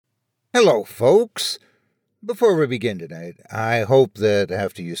Hello, folks. Before we begin tonight, I hope that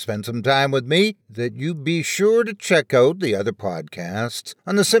after you spend some time with me, that you be sure to check out the other podcasts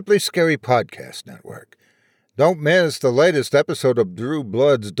on the Simply Scary Podcast Network. Don't miss the latest episode of Drew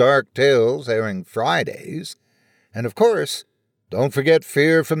Blood's Dark Tales airing Fridays. And of course, don't forget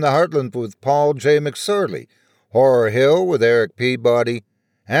Fear from the Heartland with Paul J. McSorley, Horror Hill with Eric Peabody,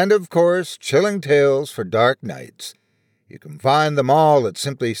 and of course, Chilling Tales for Dark Nights. You can find them all at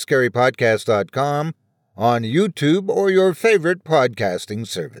simplyscarypodcast.com, on YouTube, or your favorite podcasting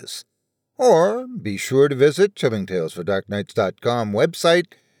service. Or be sure to visit chillingtalesfordarknights.com website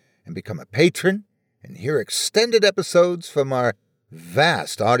and become a patron and hear extended episodes from our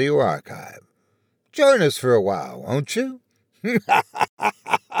vast audio archive. Join us for a while, won't you?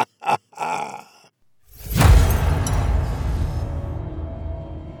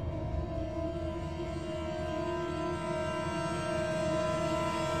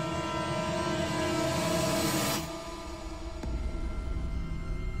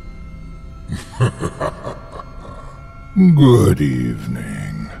 Good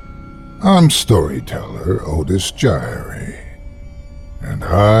evening. I'm storyteller Otis Gyrie, and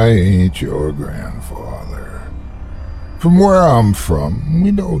I ain't your grandfather. From where I'm from,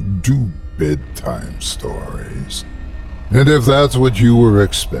 we don't do bedtime stories. And if that's what you were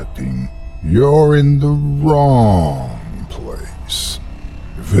expecting, you're in the wrong place.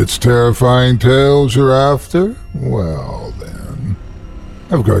 If it's terrifying tales you're after, well then,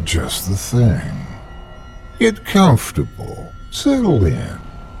 I've got just the thing. Get comfortable, settle in,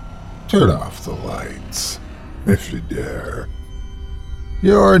 turn off the lights, if you dare.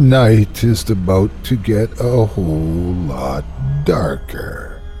 Your night is about to get a whole lot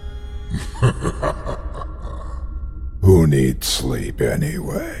darker. Who needs sleep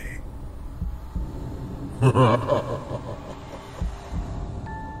anyway?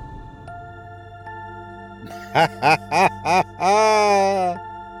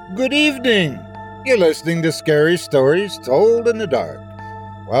 Good evening. You're listening to Scary Stories Told in the Dark.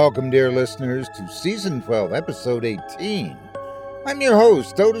 Welcome, dear listeners, to Season 12, Episode 18. I'm your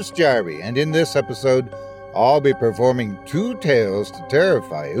host, Otis Gyrie, and in this episode, I'll be performing two tales to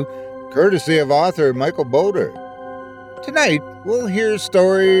terrify you, courtesy of author Michael Boder. Tonight, we'll hear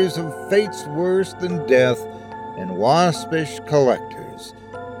stories of fates worse than death and waspish collectors.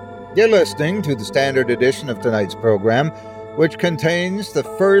 You're listening to the standard edition of tonight's program, which contains the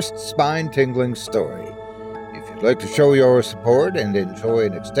first spine-tingling story. If you'd like to show your support and enjoy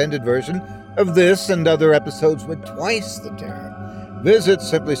an extended version of this and other episodes with twice the terror, visit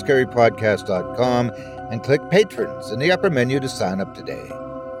simplyscarypodcast.com and click Patrons in the upper menu to sign up today.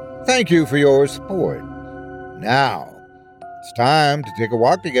 Thank you for your support. Now, it's time to take a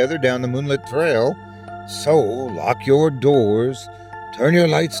walk together down the moonlit trail, so lock your doors, turn your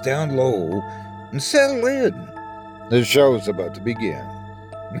lights down low, and settle in. The show's about to begin.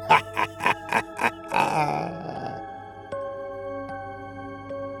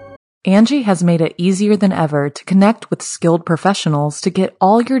 Angie has made it easier than ever to connect with skilled professionals to get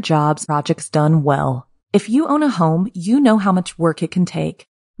all your jobs projects done well. If you own a home, you know how much work it can take,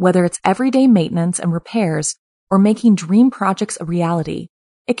 whether it's everyday maintenance and repairs or making dream projects a reality.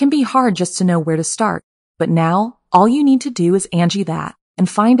 It can be hard just to know where to start, but now all you need to do is Angie that and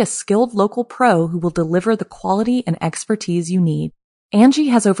find a skilled local pro who will deliver the quality and expertise you need. Angie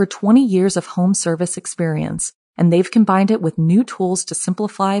has over 20 years of home service experience, and they've combined it with new tools to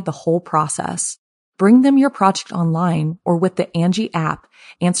simplify the whole process. Bring them your project online or with the Angie app,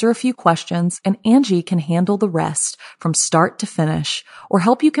 answer a few questions, and Angie can handle the rest from start to finish, or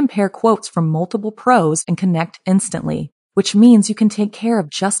help you compare quotes from multiple pros and connect instantly, which means you can take care of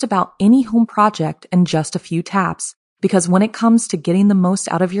just about any home project in just a few taps. Because when it comes to getting the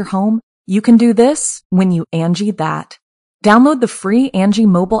most out of your home, you can do this when you Angie that. Download the free Angie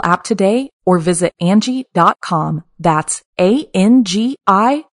mobile app today or visit Angie.com. That's ANGI.com.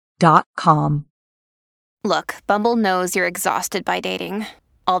 Look, Bumble knows you're exhausted by dating.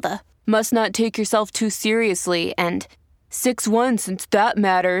 All the must not take yourself too seriously and 6'1" since that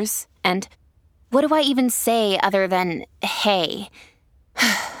matters. And what do I even say other than hey?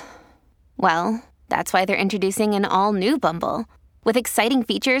 Well, that's why they're introducing an all-new Bumble, with exciting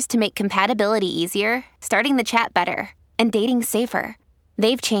features to make compatibility easier, starting the chat better, and dating safer.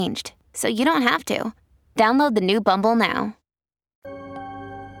 They've changed, so you don't have to. Download the new Bumble now.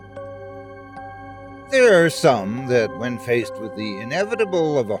 There are some that, when faced with the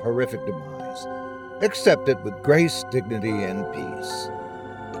inevitable of a horrific demise, accept it with grace, dignity, and peace.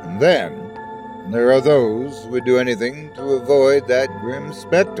 And then, there are those who would do anything to avoid that grim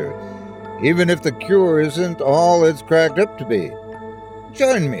specter, even if the cure isn't all it's cracked up to be.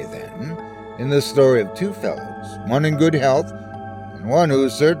 Join me, then, in the story of two fellows, one in good health and one who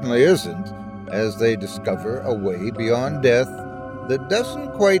certainly isn't, as they discover a way beyond death that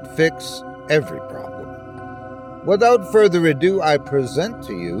doesn't quite fix every problem. Without further ado, I present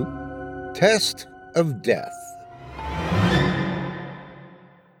to you Test of Death.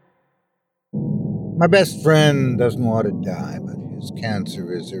 My best friend doesn't want to die, but his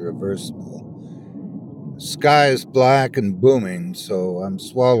cancer is irreversible. The sky is black and booming, so I'm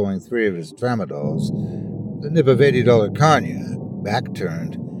swallowing 3 of his tramadols, the nip of $80 cognac,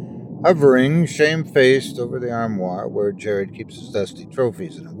 back-turned, hovering shame-faced over the armoire where Jared keeps his dusty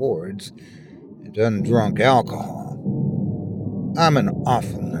trophies and awards, and undrunk alcohol. I'm an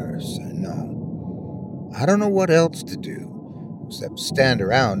awful nurse, I know. I don't know what else to do, except stand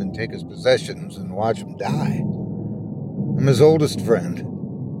around and take his possessions and watch him die. I'm his oldest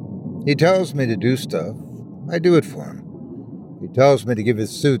friend. He tells me to do stuff. I do it for him. He tells me to give his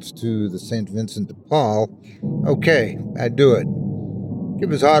suits to the St. Vincent de Paul. Okay, I do it. Give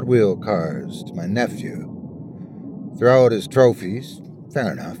his Hot Wheel cars to my nephew. Throw out his trophies.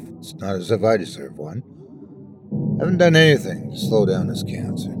 Fair enough. It's not as if I deserve one. Haven't done anything to slow down his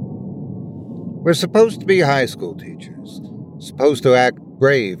cancer. We're supposed to be high school teachers. Supposed to act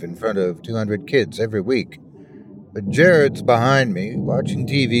brave in front of 200 kids every week. But Jared's behind me, watching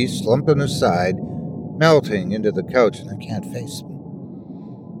TV, slumped on his side, melting into the couch, and I can't face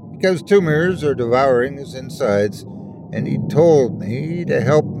him. Because tumors are devouring his insides, and he told me to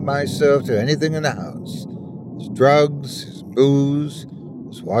help myself to anything in the house. His drugs, his booze,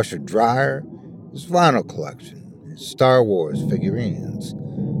 his washer-dryer, his vinyl collection, his Star Wars figurines.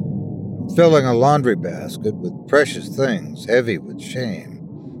 I'm filling a laundry basket with precious things, heavy with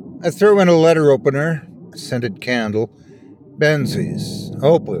shame. I threw in a letter opener, a scented candle, Benzies,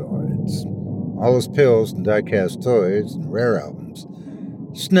 opioids, all his pills and die-cast toys and rare albums,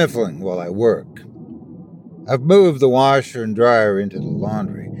 sniffling while I work. I've moved the washer and dryer into the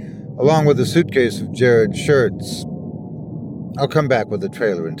laundry, along with a suitcase of Jared's shirts. I'll come back with the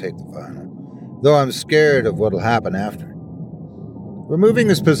trailer and take the vinyl, though I'm scared of what'll happen after. Removing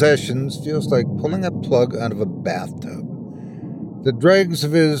his possessions feels like pulling a plug out of a bathtub. The dregs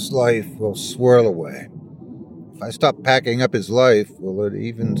of his life will swirl away. If I stop packing up his life, will it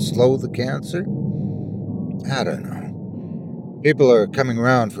even slow the cancer? I don't know. People are coming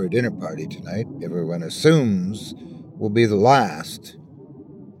around for a dinner party tonight. Everyone assumes we'll be the last.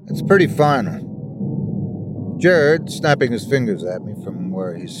 It's pretty final. Jared, snapping his fingers at me from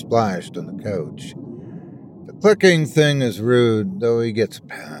where he splashed on the couch. The clicking thing is rude, though he gets a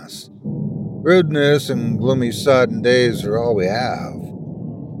pass. Rudeness and gloomy sodden days are all we have.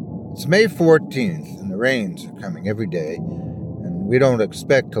 It's May 14th, and the rains are coming every day, and we don't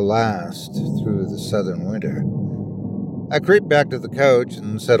expect to last through the southern winter. I creep back to the couch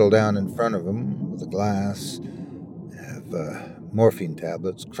and settle down in front of him with a glass. I have morphine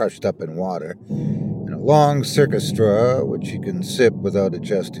tablets crushed up in water, and a long circus straw which he can sip without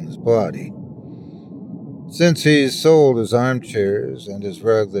adjusting his body. Since he's sold his armchairs and his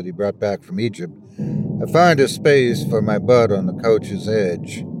rug that he brought back from Egypt, I find a space for my butt on the couch's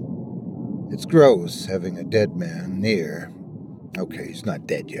edge. It's gross having a dead man near. Okay, he's not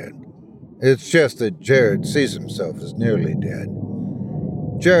dead yet. It's just that Jared sees himself as nearly dead.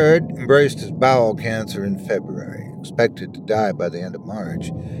 Jared embraced his bowel cancer in February, expected to die by the end of March,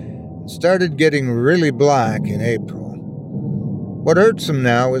 and started getting really black in April. What hurts him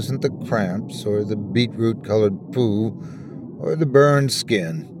now isn't the cramps or the beetroot-colored poo or the burned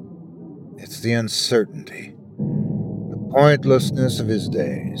skin. It's the uncertainty, the pointlessness of his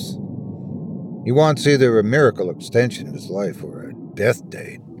days. He wants either a miracle extension of his life or a death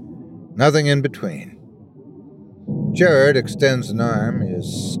date. Nothing in between. Jared extends an arm,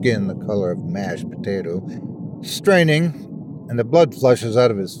 his skin the color of mashed potato, straining, and the blood flushes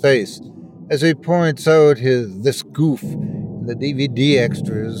out of his face as he points out this goof in the DVD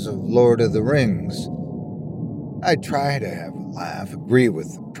extras of Lord of the Rings. I try to have a laugh, agree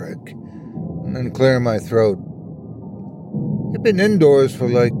with the prick, and then clear my throat. You've been indoors for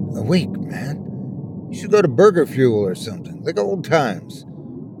like a week, man. You should go to Burger Fuel or something, like old times.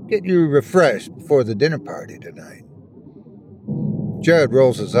 Get you refreshed before the dinner party tonight. Jared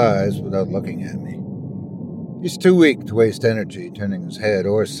rolls his eyes without looking at me. He's too weak to waste energy turning his head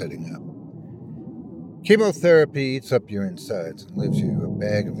or sitting up. Chemotherapy eats up your insides and leaves you a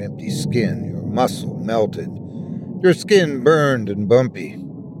bag of empty skin, your muscle melted, your skin burned and bumpy.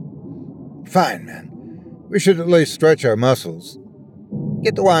 Fine, man. We should at least stretch our muscles.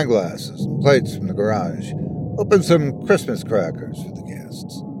 Get the wine glasses and plates from the garage. Open some Christmas crackers for the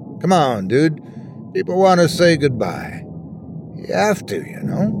guests. Come on, dude. People want to say goodbye. have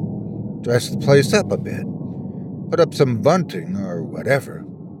to, Dress the place up a bit. Put up some bunting or whatever.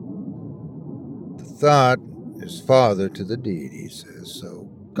 The thought is father to the deed, he says, so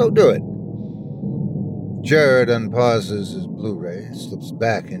go do it. Jared unpauses his Blu-ray, slips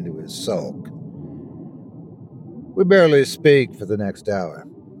back into his sulk. We barely speak for the next hour.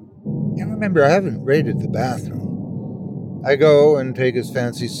 And remember, I haven't raided the bathroom. I go and take his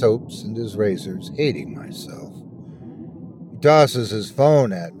fancy soaps and his razors, hating myself. He tosses his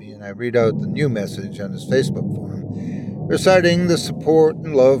phone at me, and I read out the new message on his Facebook forum, reciting the support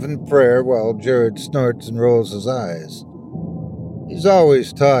and love and prayer while Jared snorts and rolls his eyes. He's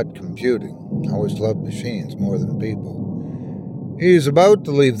always taught computing, always loved machines more than people. He's about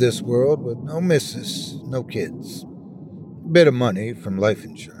to leave this world with no missus, no kids. A bit of money from life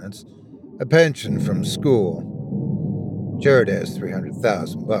insurance, a pension from school. Jared has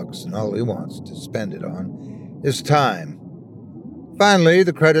 $300,000, and all he wants to spend it on is time. Finally,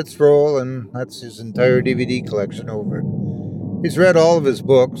 the credits roll, and that's his entire DVD collection over. He's read all of his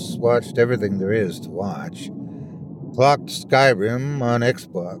books, watched everything there is to watch, clocked Skyrim on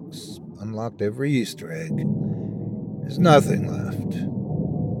Xbox, unlocked every Easter egg. There's nothing left.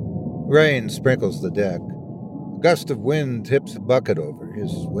 Rain sprinkles the deck. A gust of wind tips a bucket over.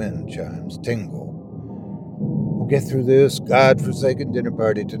 His wind chimes tingle. We'll get through this godforsaken dinner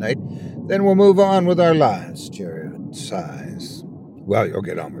party tonight, then we'll move on with our lives, Jared sighs. Well, you'll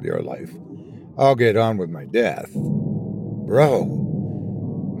get on with your life. I'll get on with my death. Bro.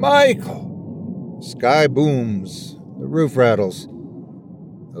 Michael! Sky booms. The roof rattles.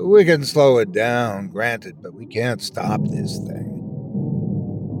 We can slow it down, granted, but we can't stop this thing.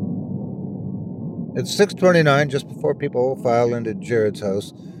 It's 6:29, just before people file into Jared's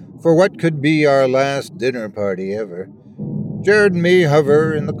house for what could be our last dinner party ever. Jared and me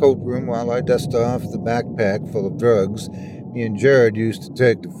hover in the coat room while I dust off the backpack full of drugs me and Jared used to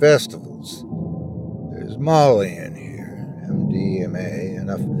take to festivals. There's Molly in here, MDMA,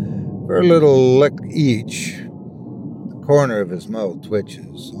 enough for a little lick each. The corner of his mouth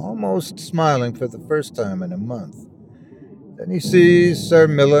twitches, almost smiling for the first time in a month. Then he sees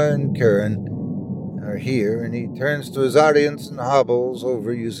Sarmilla and Karen are here, and he turns to his audience and hobbles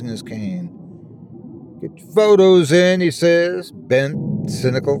over using his cane. Get your photos in, he says, bent,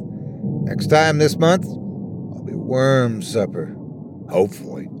 cynical. Next time this month, I'll be worm supper.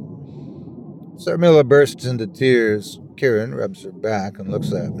 Hopefully. Sarmilla bursts into tears. Karen rubs her back and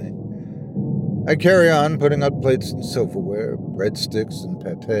looks at me. I carry on putting out plates and silverware, breadsticks and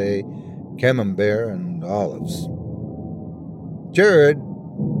pate, camembert and olives. Jared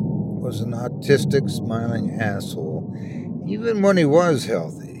was an autistic, smiling asshole, even when he was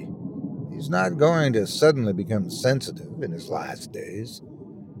healthy. He's not going to suddenly become sensitive in his last days.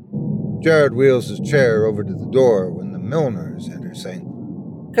 Jared wheels his chair over to the door when the Milners enter,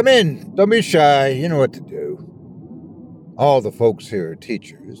 saying, "Come in, don't be shy, you know what to do." All the folks here are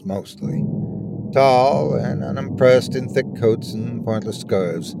teachers, mostly. Tall and unimpressed in thick coats and pointless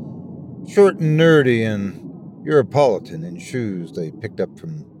scarves. Short and nerdy and Europolitan in shoes they picked up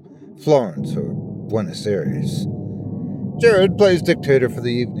from Florence or Buenos Aires. Jared plays dictator for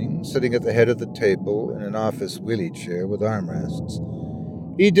the evening, sitting at the head of the table in an office wheelie chair with armrests.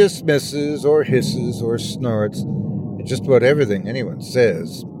 He dismisses or hisses or snorts at just about everything anyone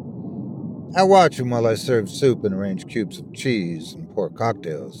says. I watch him while I serve soup and arrange cubes of cheese and pour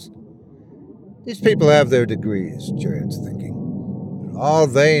cocktails. These people have their degrees, Jared's thinking, but all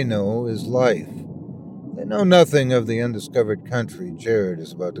they know is life. They know nothing of the undiscovered country Jared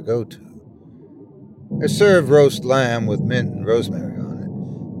is about to go to. I serve roast lamb with mint and rosemary on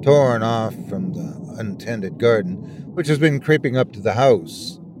it, torn off from the untended garden, which has been creeping up to the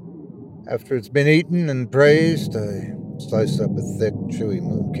house. After it's been eaten and praised, I slice up a thick, chewy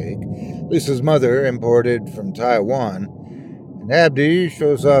mooncake Lisa's mother imported from Taiwan, and Abdi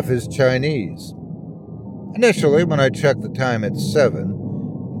shows off his Chinese. Initially, when I check the time at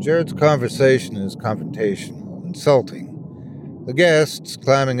 7, Jared's conversation is confrontational, insulting. The guests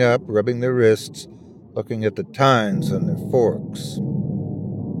climbing up, rubbing their wrists, looking at the tines on their forks.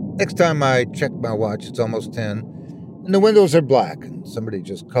 Next time I check my watch, it's almost 10, and the windows are black, and somebody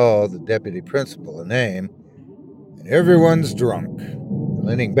just called the deputy principal a name, and everyone's drunk,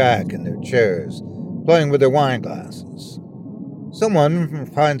 leaning back in their chairs, playing with their wine glasses. Someone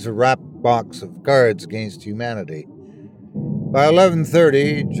finds a wrapped box of Cards Against Humanity. By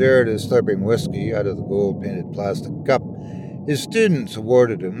 11:30, Jared is slurping whiskey out of the gold-painted plastic cup his students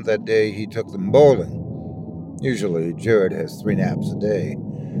awarded him that day he took them bowling. Usually, Jared has 3 naps a day.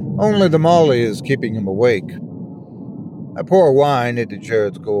 Only the Molly is keeping him awake. I pour wine into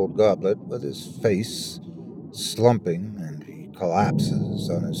Jared's gold goblet with his face slumping, and he collapses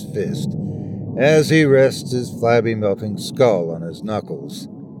on his fist as he rests his flabby, melting skull on his knuckles.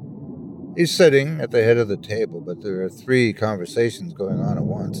 He's sitting at the head of the table, but there are 3 conversations going on at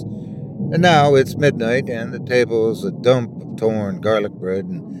once. And now it's midnight, and the table is a dump of torn garlic bread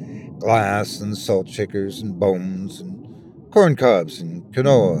and glass and salt shakers and bones and corn cobs and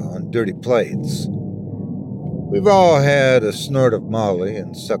quinoa on dirty plates. We've all had a snort of Molly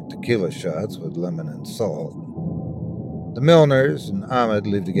and sucked tequila shots with lemon and salt. The Milners and Ahmed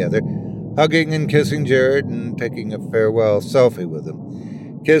leave together, hugging and kissing Jared and taking a farewell selfie with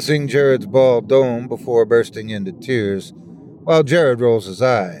him, kissing Jared's bald dome before bursting into tears, while Jared rolls his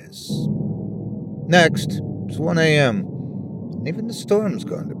eyes. Next, it's 1 a.m., and even the storm's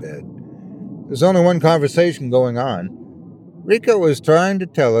gone to bed. There's only one conversation going on. Rico is trying to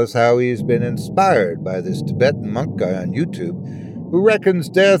tell us how he's been inspired by this Tibetan monk guy on YouTube who reckons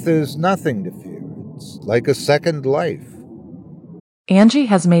death is nothing to fear. It's like a second life. Angie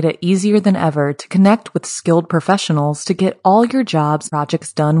has made it easier than ever to connect with skilled professionals to get all your jobs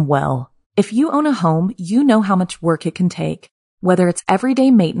projects done well. If you own a home, you know how much work it can take, whether it's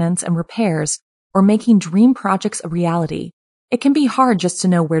everyday maintenance and repairs or making dream projects a reality. It can be hard just to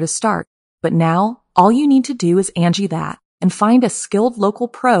know where to start, but now all you need to do is Angie that and find a skilled local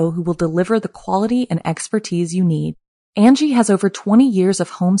pro who will deliver the quality and expertise you need. Angie has over 20 years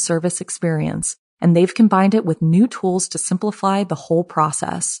of home service experience, and they've combined it with new tools to simplify the whole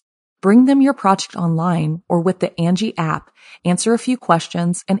process. Bring them your project online or with the Angie app, answer a few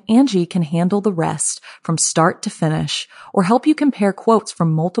questions, and Angie can handle the rest from start to finish or help you compare quotes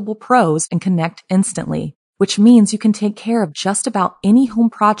from multiple pros and connect instantly, which means you can take care of just about any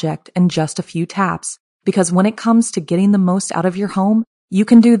home project in just a few taps. Because when it comes to getting the most out of your home, you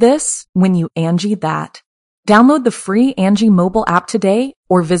can do this when you Angie that. Download the free Angie mobile app today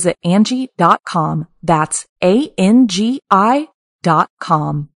or visit Angie.com. That's ANGI.com.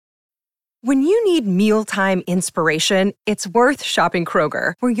 When you need mealtime inspiration, it's worth shopping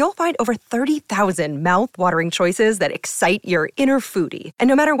Kroger, where you'll find over 30,000 mouth-watering choices that excite your inner foodie. And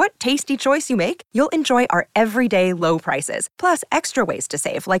no matter what tasty choice you make, you'll enjoy our everyday low prices, plus extra ways to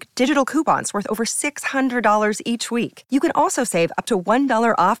save, like digital coupons worth over $600 each week. You can also save up to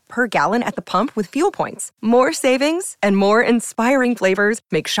 $1 off per gallon at the pump with fuel points. More savings and more inspiring flavors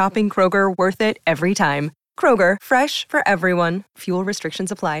make shopping Kroger worth it every time. Kroger, fresh for everyone. Fuel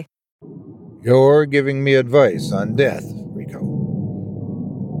restrictions apply. You're giving me advice on death, Rico.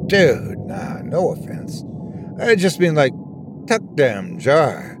 Dude, nah, no offense. I just mean like, tuck damn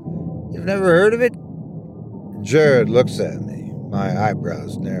jar. You've never heard of it? Jared looks at me, my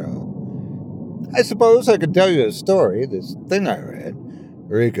eyebrows narrow. I suppose I could tell you a story, this thing I read.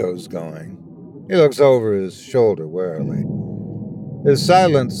 Rico's going. He looks over his shoulder warily. His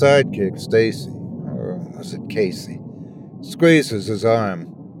silent sidekick, Stacy, or was it Casey, squeezes his arm.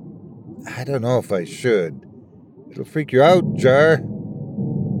 I don't know if I should. It'll freak you out, Jar.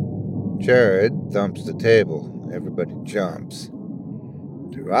 Jared thumps the table. Everybody jumps.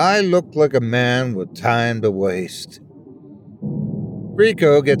 Do I look like a man with time to waste?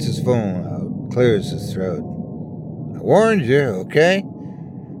 Rico gets his phone out, clears his throat. I warned you, okay?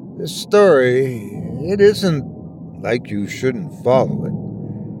 This story, it isn't like you shouldn't follow it.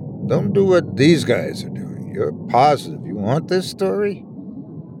 Don't do what these guys are doing. You're positive you want this story?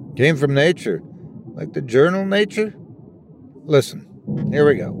 Came from Nature, like the journal Nature? Listen, here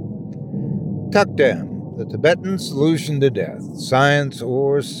we go. Tukdam, the Tibetan solution to death, science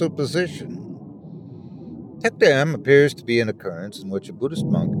or supposition. Tukdam appears to be an occurrence in which a Buddhist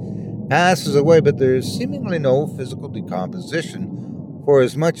monk passes away, but there is seemingly no physical decomposition for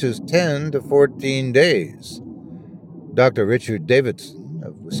as much as 10 to 14 days. Dr. Richard Davidson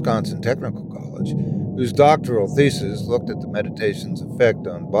of Wisconsin Technical College, whose doctoral thesis looked at the meditation's effect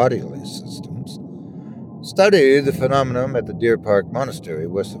on bodily systems, studied the phenomenon at the Deer Park Monastery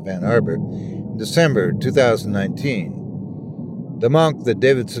west of Ann Arbor in December 2019. The monk that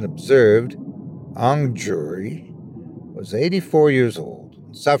Davidson observed, Angjuri, was 84 years old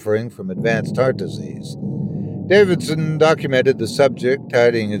and suffering from advanced heart disease. Davidson documented the subject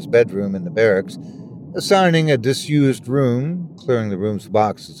tidying his bedroom in the barracks, assigning a disused room, clearing the room's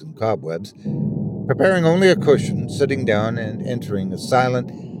boxes and cobwebs, preparing only a cushion, sitting down and entering a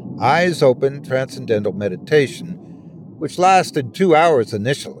silent, eyes-open transcendental meditation, which lasted 2 hours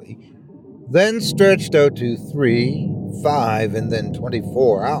initially, then stretched out to 3, 5, and then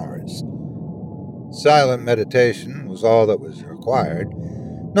 24 hours. Silent meditation was all that was required.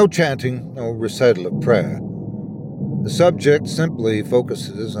 No chanting, no recital of prayer. The subject simply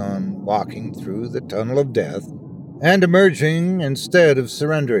focuses on walking through the tunnel of death and emerging instead of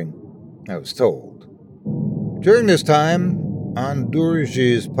surrendering, I was told. During this time,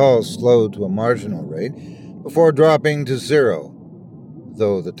 Andurji's pulse slowed to a marginal rate before dropping to 0,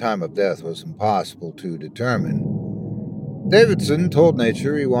 though the time of death was impossible to determine. Davidson told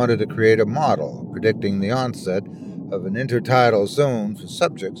Nature he wanted to create a model predicting the onset of an intertidal zone for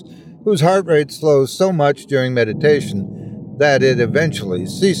subjects whose heart rate slows so much during meditation that it eventually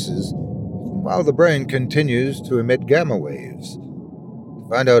ceases, while the brain continues to emit gamma waves. To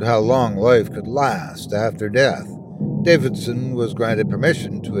find out how long life could last after death, Davidson was granted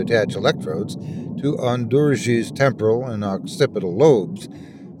permission to attach electrodes to Andurji's temporal and occipital lobes,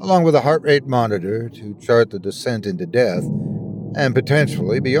 along with a heart rate monitor to chart the descent into death and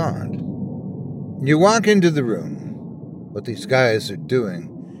potentially beyond. You walk into the room. What these guys are doing,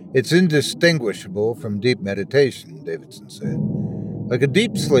 it's indistinguishable from deep meditation, Davidson said. Like a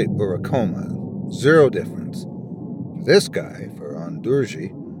deep sleep or a coma, 0 difference. For this guy, for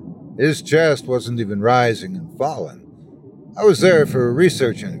Andurji, his chest wasn't even rising and falling. I was there for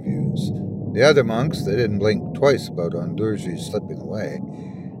research interviews. The other monks, they didn't blink twice about Andurji slipping away.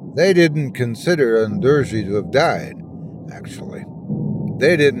 They didn't consider Andurji to have died, actually.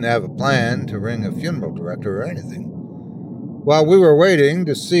 They didn't have a plan to ring a funeral director or anything. While we were waiting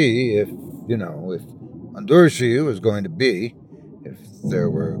to see if Andurji was going to be, if there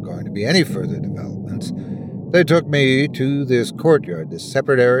were going to be any further developments, they took me to this courtyard, this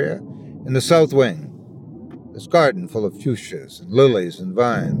separate area in the south wing. This garden full of fuchsias and lilies and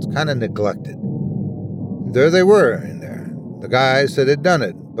vines, kind of neglected. There they were in there, the guys that had done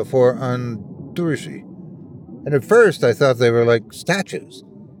it before Andurji. And at first I thought they were like statues.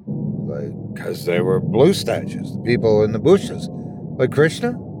 Because they were blue statues, the people in the bushes. Like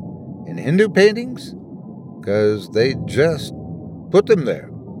Krishna in Hindu paintings. Because they just put them there.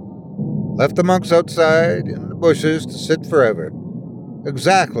 Left the monks outside in the bushes to sit forever.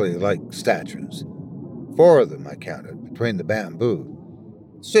 Exactly like statues. 4 of them I counted between the bamboo.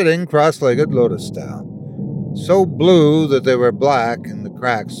 Sitting cross-legged lotus style. So blue that they were black in the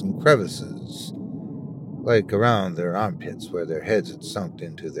cracks and crevices. Like around their armpits where their heads had sunk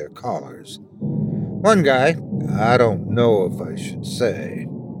into their collars. One guy, I don't know if I should say,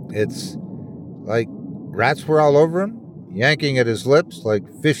 it's like rats were all over him, yanking at his lips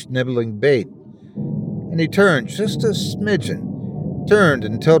like fish nibbling bait. And he turned just a smidgen, turned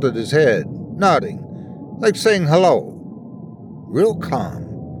and tilted his head, nodding, like saying hello. Real calm,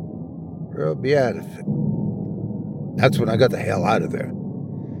 real beatific. That's when I got the hell out of there.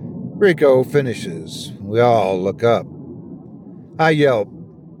 Rico finishes. We all look up. I yelp,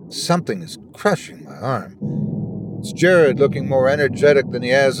 something is crushing my arm. It's Jared looking more energetic than he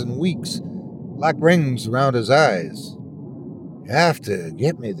has in weeks. Black rings around his eyes. You have to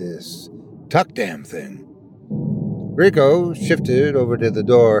get me this tuck damn thing. Rico shifted over to the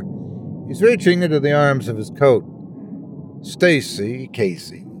door. He's reaching into the arms of his coat. Stacy,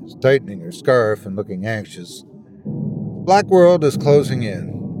 Casey, is tightening her scarf and looking anxious. The black world is closing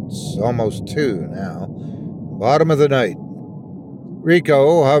in. It's almost 2 now. Bottom of the night.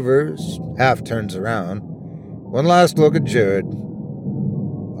 Rico hovers, half turns around. One last look at Jared.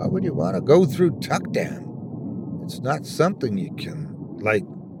 Why would you want to go through Tuckdam? It's not something you can,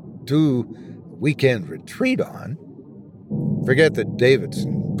 do a weekend retreat on. Forget the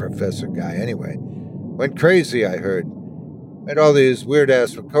Davidson professor guy anyway. Went crazy, I heard. Made all these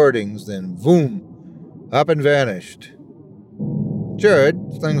weird-ass recordings, then boom, up and vanished. Jared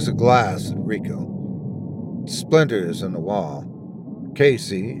flings a glass at Rico. It splinters on the wall.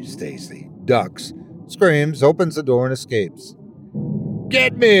 Casey, Stacy, ducks, screams, opens the door and escapes.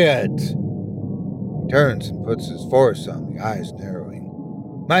 Get me it! He turns and puts his force on the eyes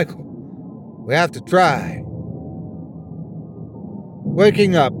narrowing. Michael, we have to try.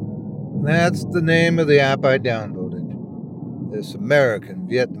 Waking Up. That's the name of the app I downloaded. This American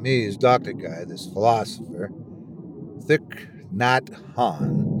Vietnamese doctor guy, this philosopher, Thich Nhat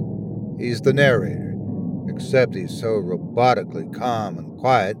Hanh, he's the narrator, except he's so robotically calm and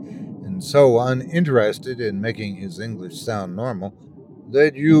quiet and so uninterested in making his English sound normal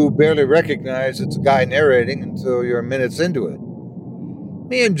that you barely recognize it's a guy narrating until you're minutes into it.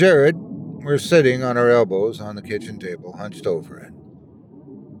 Me and Jared were sitting on our elbows on the kitchen table, hunched over it.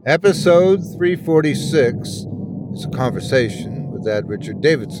 Episode 346 is a conversation with that Richard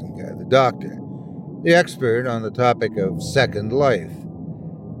Davidson guy, the doctor, the expert on the topic of second life.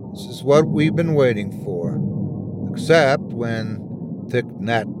 This is what we've been waiting for, except when Thich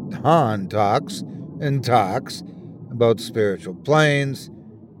Nhat Hanh talks about spiritual planes,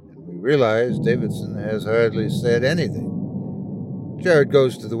 and we realize Davidson has hardly said anything. Jared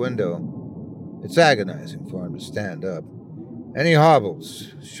goes to the window. It's agonizing for him to stand up, and he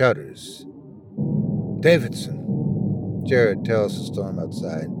hobbles, shudders. Davidson, Jared tells the storm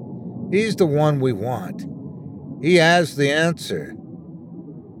outside. He's the one we want. He has the answer.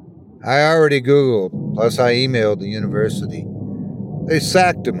 I already Googled, plus I emailed the university. They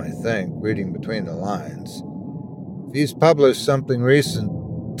sacked him, I think, reading between the lines. If he's published something recent,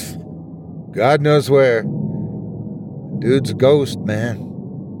 God knows where. The dude's a ghost, man.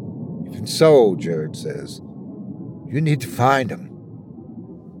 Even so, Jared says, you need to find him.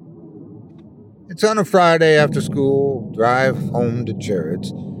 It's on a Friday after school, drive home to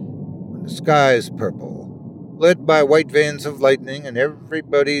Jared's, when the sky is purple, lit by white veins of lightning, and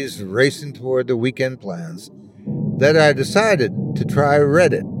everybody's racing toward the weekend plans, that I decided to try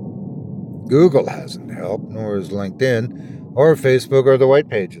Reddit. Google hasn't helped, nor is LinkedIn, or Facebook, or the white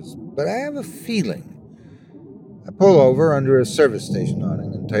pages, but I have a feeling. I pull over under a service station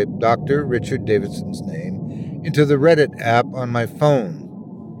awning and type Dr. Richard Davidson's name into the Reddit app on my phone.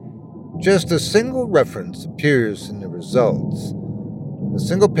 Just a single reference appears in the results. A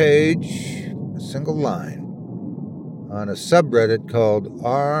single page, a single line, on a subreddit called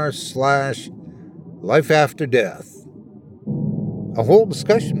r/Life After Death. A whole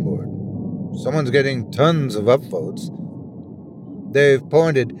discussion board. Someone's getting tons of upvotes. They've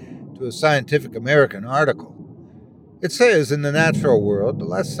pointed to a Scientific American article. It says in the natural world, the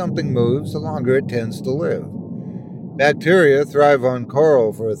less something moves, the longer it tends to live. Bacteria thrive on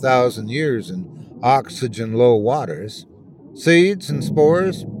coral for 1,000 years in oxygen-low waters. Seeds and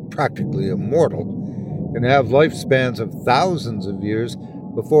spores, practically immortal, can have lifespans of thousands of years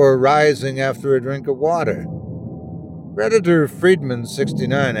before rising after a drink of water. Redditor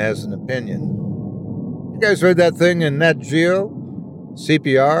Friedman69 has an opinion. You guys read that thing in Nat Geo?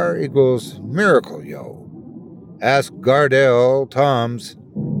 CPR equals miracle, yo. Ask Gardell Toms,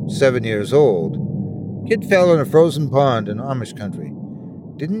 7 years old. Kid fell in a frozen pond in Amish country.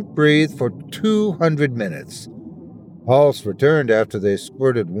 Didn't breathe for 200 minutes. Pulse returned after they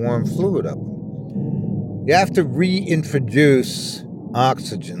squirted warm fluid up him. You have to reintroduce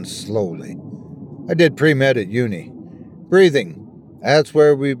oxygen slowly. I did pre-med at uni. Breathing, that's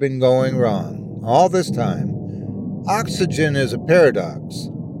where we've been going wrong all this time. Oxygen is a paradox.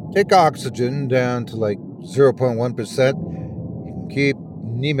 Take oxygen down to like 0.1%. You can keep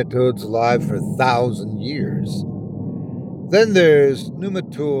nematodes alive for 1,000 years. Then there's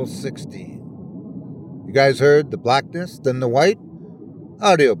Pneumatul 16. You guys heard The Blackness, Then the White?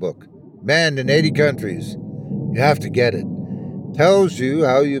 Audiobook, banned in 80 countries. You have to get it. Tells you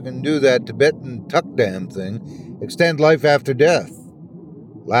how you can do that Tibetan tuck-dam thing, extend life after death.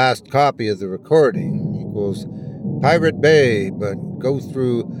 Last copy of the recording equals Pirate Bay, but go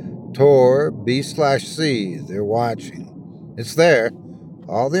through Tor B/C. They're watching. It's there.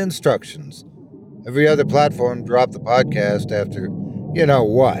 All the instructions. Every other platform dropped the podcast after, you know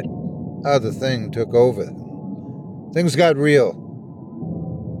what, other thing took over them. Things got real.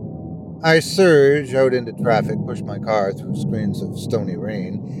 I surge out into traffic, push my car through screens of stony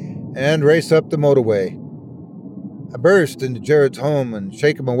rain, and race up the motorway. I burst into Jared's home and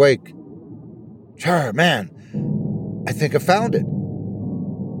shake him awake. Char, man, I think I found it.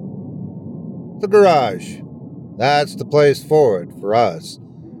 The garage. That's the place for it, for us.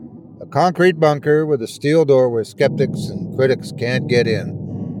 A concrete bunker with a steel door where skeptics and critics can't get in.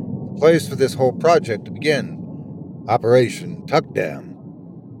 The place for this whole project to begin. Operation Tuck Dam.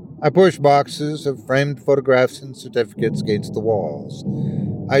 I push boxes of framed photographs and certificates against the walls.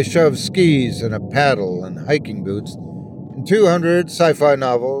 I shove skis and a paddle and hiking boots and 200 sci-fi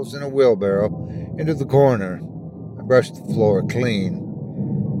novels in a wheelbarrow into the corner. I brush the floor clean.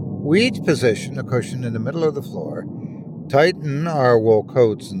 We each position a cushion in the middle of the floor, tighten our wool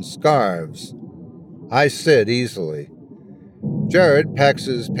coats and scarves. I sit easily. Jared packs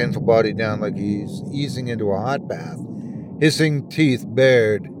his painful body down like he's easing into a hot bath, hissing teeth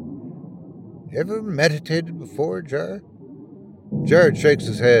bared. Ever meditated before, Jared? Jared shakes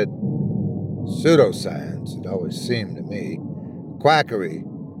his head. Pseudoscience, it always seemed to me. Quackery.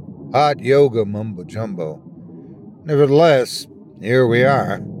 Hot yoga mumbo-jumbo. Nevertheless, here we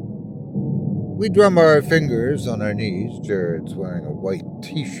are. We drum our fingers on our knees. Jared's wearing a white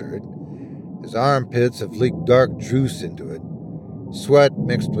t-shirt. His armpits have leaked dark juice into it. Sweat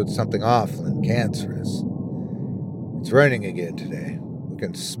mixed with something awful and cancerous. It's raining again today. We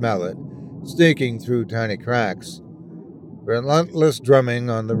can smell it, sneaking through tiny cracks. Relentless drumming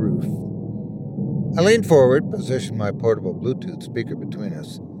on the roof. I lean forward, position my portable Bluetooth speaker between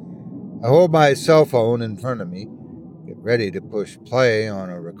us. I hold my cell phone in front of me, get ready to push play on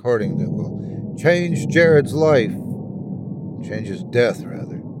a recording that will change Jared's life. Change his death,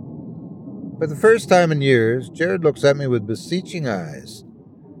 rather. For the first time in years, Jared looks at me with beseeching eyes.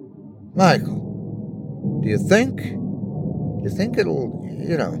 Michael, do you think? You think it'll,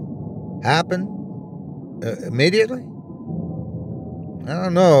 happen immediately? I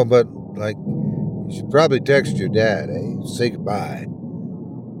don't know, but, you should probably text your dad, Say goodbye.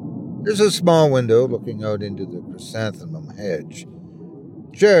 There's a small window looking out into the chrysanthemum hedge.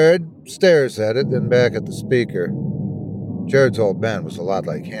 Jared stares at it, then back at the speaker. Jared's old man was a lot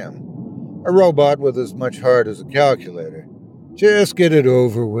like him. A robot with as much heart as a calculator. Just get it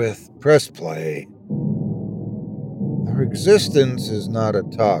over with. Press play. Our existence is not a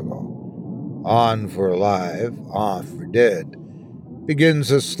toggle. On for alive, off for dead.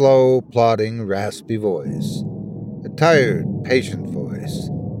 Begins a slow, plodding, raspy voice. A tired, patient voice.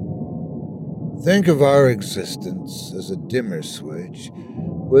 Think of our existence as a dimmer switch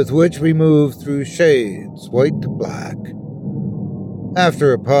with which we move through shades, white to black.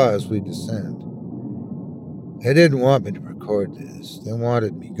 After a pause, we descend. They didn't want me to record this. They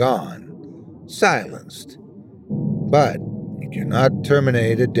wanted me gone, silenced. But you cannot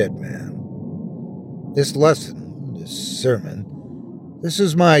terminate a dead man. This lesson, this sermon, this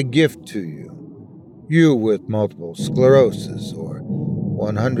is my gift to you. You with multiple sclerosis or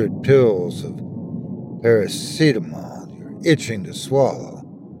 100 pills of paracetamol you're itching to swallow.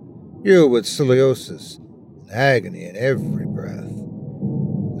 You with scoliosis and agony in every breath.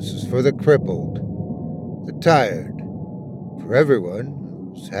 This is for the crippled, the tired, for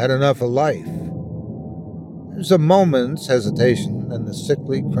everyone who's had enough of life. There's a moment's hesitation, then the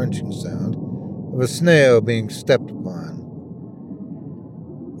sickly crunching sound of a snail being stepped upon.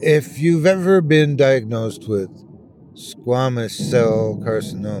 If you've ever been diagnosed with squamous cell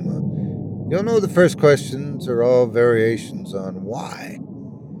carcinoma, you'll know the first questions are all variations on why.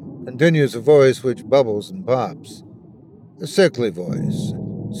 Continues a voice which bubbles and pops. A sickly voice,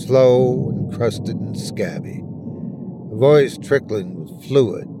 slow and crusted and scabby. A voice trickling with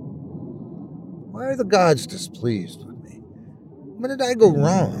fluid. Why are the gods displeased with me? When did I go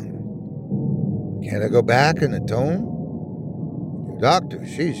wrong? Can't I go back and atone? Your doctor,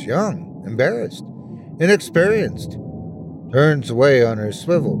 she's young, embarrassed, inexperienced. Turns away on her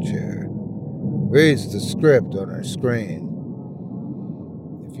swivel chair. Reads the script on her screen.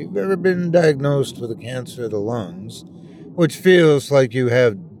 If you've ever been diagnosed with a cancer of the lungs, which feels like you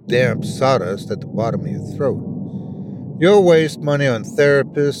have damp sawdust at the bottom of your throat, you'll waste money on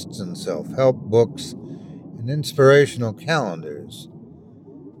therapists and self-help books and inspirational calendars.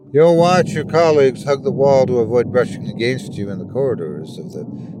 You'll watch your colleagues hug the wall to avoid brushing against you in the corridors of the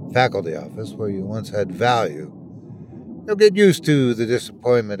faculty office where you once had value. You'll get used to the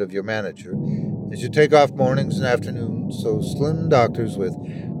disappointment of your manager as you take off mornings and afternoons so slim doctors with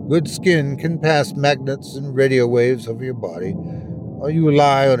good skin can pass magnets and radio waves over your body while you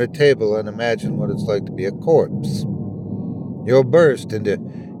lie on a table and imagine what it's like to be a corpse. You'll burst into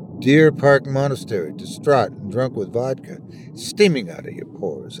Deer Park Monastery, distraught and drunk with vodka, steaming out of your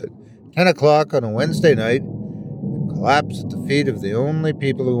pores at 10 o'clock on a Wednesday night, and collapse at the feet of the only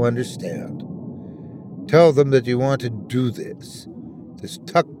people who understand. Tell them that you want to do this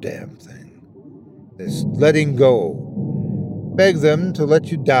tuck damn thing, this letting go. Beg them to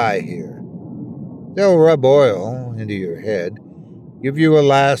let you die here. They'll rub oil into your head, give you a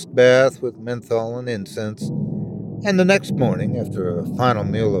last bath with menthol and incense, and the next morning, after a final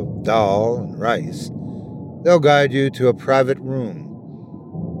meal of dal and rice, they'll guide you to a private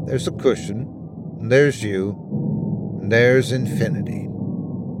room. There's a cushion, and there's you, and there's infinity.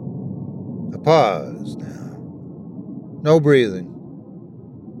 A pause now. No breathing.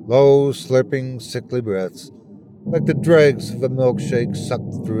 Low, slurping, sickly breaths, like the dregs of a milkshake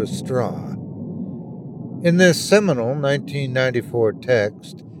sucked through a straw. In this seminal 1994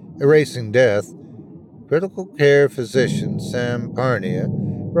 text, Erasing Death, critical care physician Sam Parnia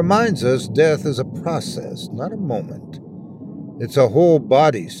reminds us death is a process, not a moment. It's a whole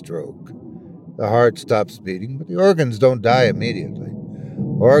body stroke. The heart stops beating, but the organs don't die immediately.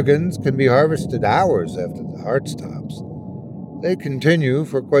 Organs can be harvested hours after the heart stops. They continue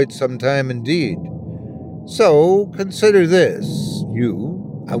for quite some time indeed. So consider this,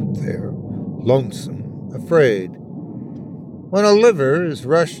 you out there, lonesome, afraid. When a liver is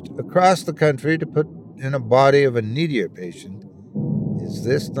rushed across the country to put in a body of a needier patient, is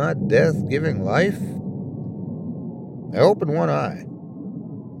this not death giving life? I open one eye.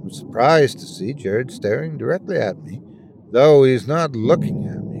 I'm surprised to see Jared staring directly at me, though he's not looking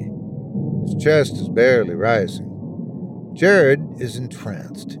at me. His chest is barely rising. Jared is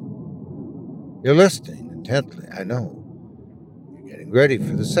entranced. You're listening intently, I know. You're getting ready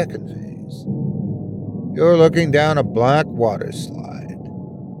for the second phase. You're looking down a black water slide.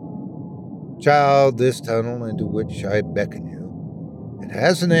 Child, this tunnel into which I beckon you, it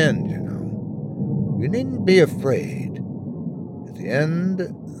has an end, you know. You needn't be afraid. end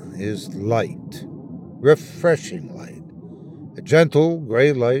is light, refreshing light, a gentle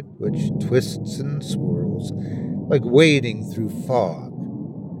gray light which twists and swirls like wading through fog.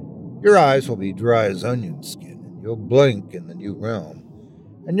 Your eyes will be dry as onion skin, and you'll blink in the new realm,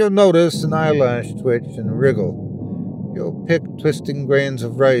 and you'll notice an eyelash twitch and wriggle. You'll pick twisting grains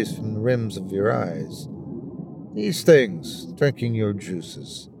of rice from the rims of your eyes. These things, drinking your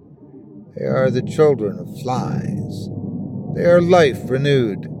juices, they are the children of flies. They are life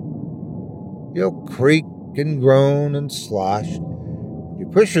renewed. You'll creak and groan and slosh. You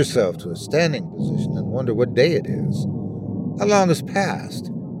push yourself to a standing position and wonder what day it is. How long has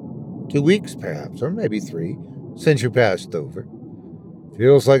passed? 2 weeks, perhaps, or maybe 3, since you passed over.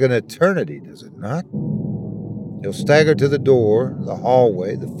 Feels like an eternity, does it not? You'll stagger to the door, the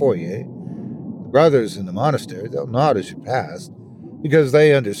hallway, the foyer. The brothers in the monastery, they'll nod as you pass, because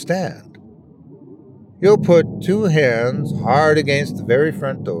they understand. You'll put 2 hands hard against the very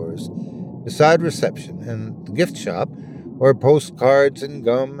front doors, beside reception and the gift shop, where postcards and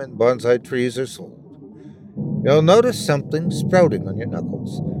gum and bonsai trees are sold. You'll notice something sprouting on your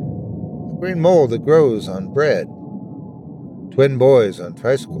knuckles, a green mold that grows on bread. Twin boys on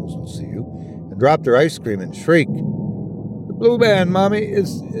tricycles will see you and drop their ice cream and shriek, "The blue man, Mommy,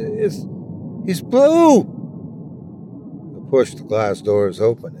 he's blue!" You'll push the glass doors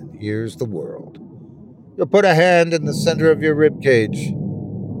open, and here's the world. You'll put a hand in the center of your rib cage.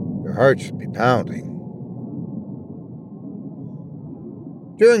 Your heart should be pounding.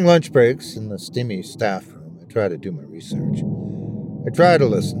 During lunch breaks in the steamy staff room, I try to do my research. I try to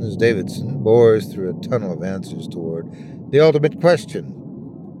listen as Davidson bores through a tunnel of answers toward the ultimate question.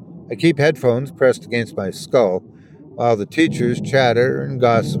 I keep headphones pressed against my skull while the teachers chatter and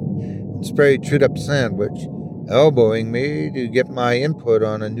gossip and spray chewed-up sandwich, elbowing me to get my input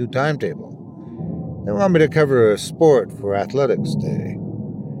on a new timetable. They want me to cover a sport for Athletics Day.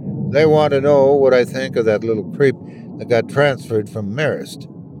 They want to know what I think of that little creep that got transferred from Marist.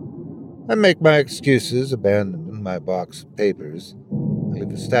 I make my excuses, abandon my box of papers. I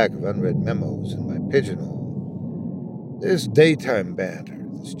leave a stack of unread memos in my pigeonhole. This daytime banter,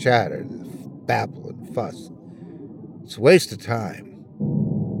 this chatter, this babble and fuss, it's a waste of time.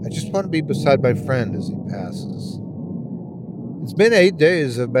 I just want to be beside my friend as he passes. It's been 8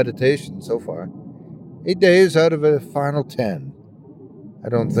 days of meditation so far. 8 days out of a final 10. I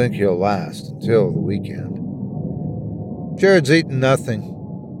don't think he'll last until the weekend. Jared's eaten nothing.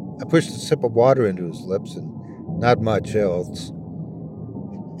 I pushed a sip of water into his lips and not much else.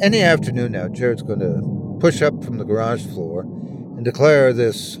 Any afternoon now, Jared's going to push up from the garage floor and declare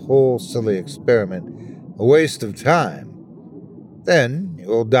this whole silly experiment a waste of time. Then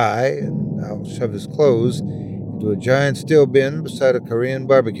he'll die, and I'll shove his clothes into a giant steel bin beside a Korean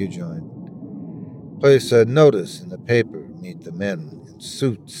barbecue joint. Place a notice in the paper, meet the men in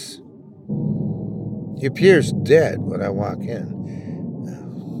suits. He appears dead when I walk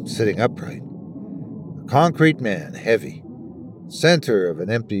in, sitting upright. A concrete man, heavy, center of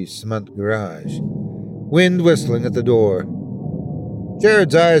an empty cement garage, wind whistling at the door.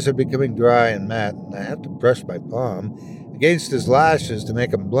 Jared's eyes are becoming dry and matte, and I have to brush my palm against his lashes to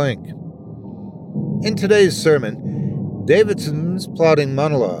make him blink. In today's sermon, Davidson's plodding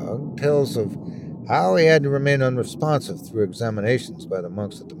monologue tells of how he had to remain unresponsive through examinations by the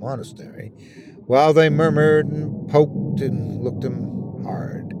monks at the monastery, while they murmured and poked and looked him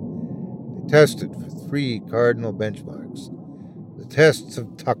hard. They tested for 3 cardinal benchmarks: the tests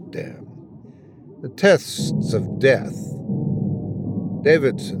of Tuckdam, the tests of death.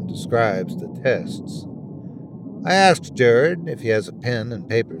 Davidson describes the tests. I asked Jared if he has a pen and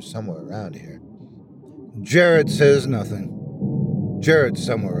paper somewhere around here. Jared says nothing. Jared's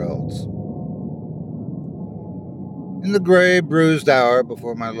somewhere else. In the gray, bruised hour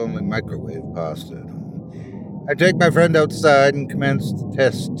before my lonely microwave pasta at home, I take my friend outside and commence the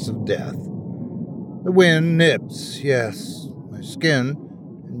tests of death. The wind nips, yes. My skin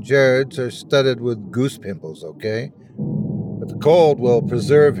and Jared's are studded with goose pimples, okay? But the cold will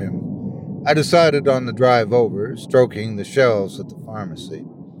preserve him. I decided on the drive over, stroking the shelves at the pharmacy,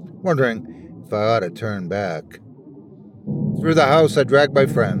 wondering if I ought to turn back. Through the house I dragged my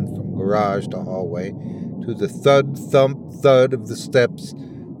friend from garage to hallway, to the thud, thump, thud of the steps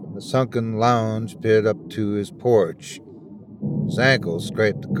from the sunken lounge pit up to his porch. His ankles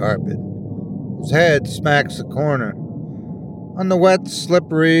scrape the carpet. His head smacks a corner. On the wet,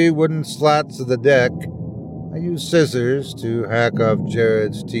 slippery wooden slats of the deck, I use scissors to hack off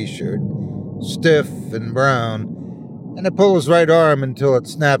Jared's t-shirt, stiff and brown, and I pull his right arm until it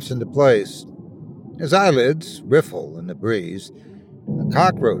snaps into place. His eyelids riffle in the breeze, and a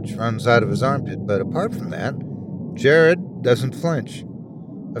cockroach runs out of his armpit, but apart from that, Jared doesn't flinch.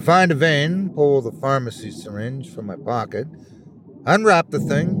 I find a vein, pull the pharmacy syringe from my pocket, unwrap the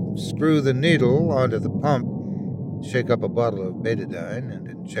thing, screw the needle onto the pump, shake up a bottle of betadine and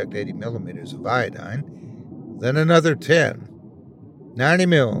inject 80 millimeters of iodine, then another 10. 90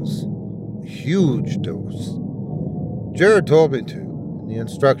 mils. A huge dose. Jared told me to, in the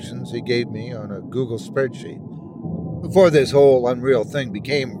instructions he gave me on a Google spreadsheet, before this whole unreal thing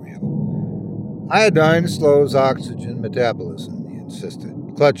became real. Iodine slows oxygen metabolism, he insisted,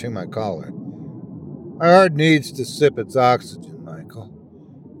 clutching my collar. My heart needs to sip its oxygen, Michael.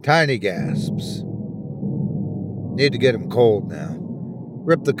 Tiny gasps. Need to get him cold now.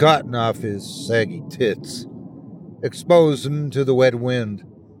 Rip the cotton off his saggy tits. Expose him to the wet wind.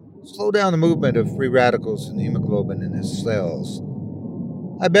 Slow down the movement of free radicals and hemoglobin in his cells.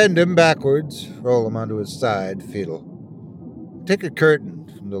 I bend him backwards, roll him onto his side, fetal. Take a curtain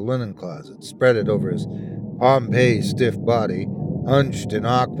from the linen closet, spread it over his Pompeii stiff body, hunched and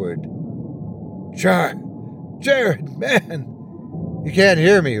awkward. Jared, man! You can't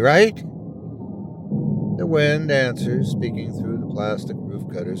hear me, right? The wind answers, speaking through the plastic roof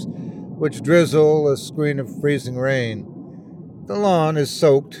gutters, which drizzle a screen of freezing rain. The lawn is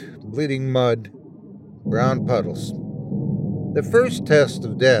soaked, bleeding mud, brown puddles. The first test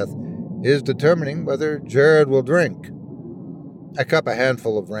of death is determining whether Jared will drink. I cup a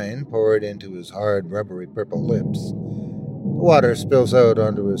handful of rain, pour it into his hard, rubbery purple lips. The water spills out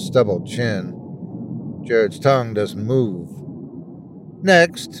onto his stubbled chin. Jared's tongue doesn't move.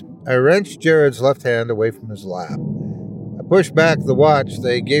 Next, I wrench Jared's left hand away from his lap. I push back the watch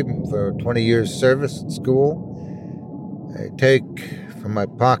they gave him for 20 years' service at school. I take from my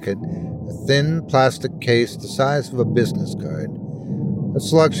pocket a thin plastic case the size of a business card, a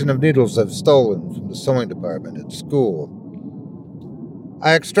selection of needles I've stolen from the sewing department at school.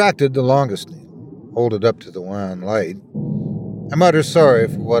 I extracted the longest needle, hold it up to the wan light. I mutter sorry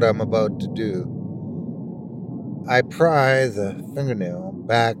for what I'm about to do. I pry the fingernail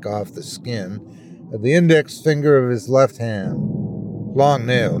back off the skin of the index finger of his left hand. Long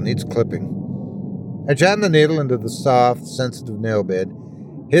nail, needs clipping. I jam the needle into the soft, sensitive nail bed,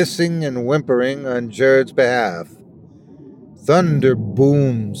 hissing and whimpering on Jared's behalf. Thunder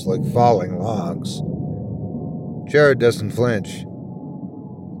booms like falling logs. Jared doesn't flinch.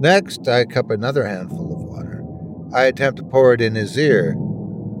 Next, I cup another handful of water. I attempt to pour it in his ear.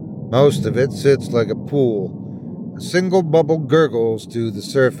 Most of it sits like a pool. A single bubble gurgles to the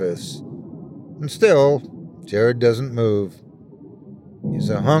surface. And still, Jared doesn't move. He's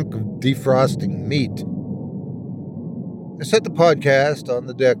a hunk of defrosting meat. I set the podcast on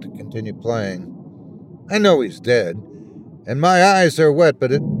the deck to continue playing. I know he's dead, and my eyes are wet,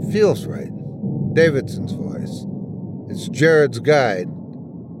 but it feels right. Davidson's voice. It's Jared's guide.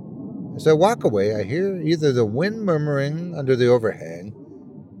 As I walk away, I hear either the wind murmuring under the overhang,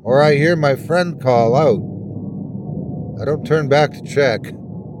 or I hear my friend call out. I don't turn back to check.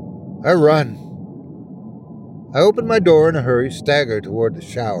 I run. I open my door in a hurry, stagger toward the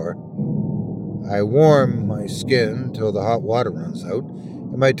shower. I warm my skin till the hot water runs out,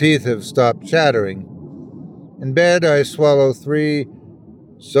 and my teeth have stopped chattering. In bed, I swallow 3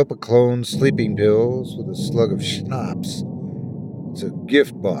 Zopiclone sleeping pills with a slug of schnapps. It's a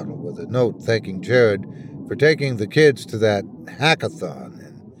gift bottle with a note thanking Jared for taking the kids to that hackathon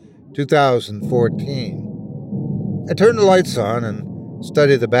in 2014. I turn the lights on and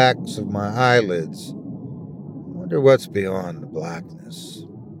study the backs of my eyelids. I wonder what's beyond the blackness.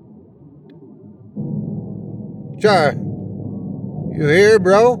 Jar, you here,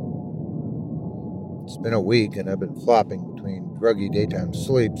 bro? It's been a week and I've been flopping between druggy daytime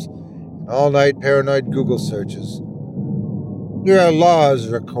sleeps and all-night paranoid Google searches. There are laws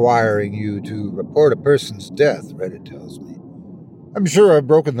requiring you to report a person's death, Reddit tells me. I'm sure I've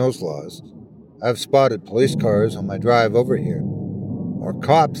broken those laws. I've spotted police cars on my drive over here. More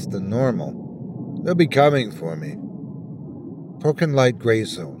cops than normal. They'll be coming for me. Broken light gray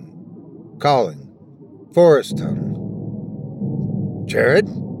zone. Calling. Forest tunnel. Jared?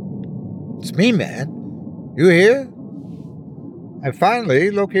 It's me, man. You here? I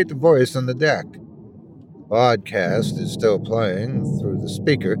finally locate the voice on the deck. The podcast is still playing through the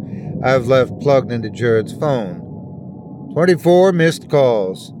speaker I've left plugged into Jared's phone. 24 missed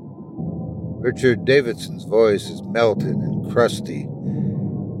calls. Richard Davidson's voice is melted and crusty,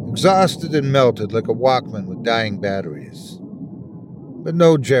 exhausted and melted like a Walkman with dying batteries. But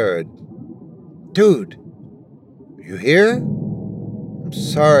no Jared. Dude, are you here? I'm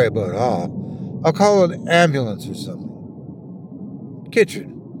sorry about all. I'll call an ambulance or something.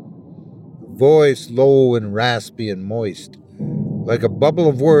 Kitchen. Voice low and raspy and moist, like a bubble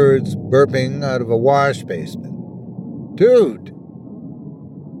of words burping out of a wash basement. Dude!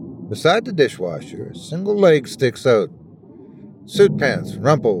 Beside the dishwasher, a single leg sticks out. Suit pants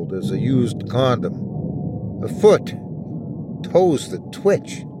rumpled as a used condom. A foot. Toes that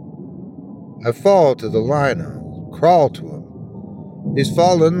twitch. I fall to the lino, crawl to him. He's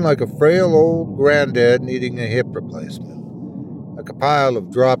fallen like a frail old granddad needing a hip replacement, like a pile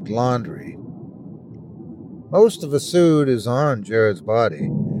of dropped laundry. Most of the suit is on Jared's body.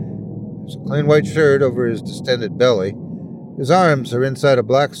 There's a clean white shirt over his distended belly. His arms are inside a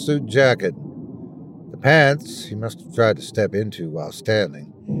black suit jacket. The pants he must have tried to step into while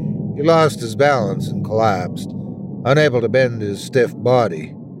standing. He lost his balance and collapsed, unable to bend his stiff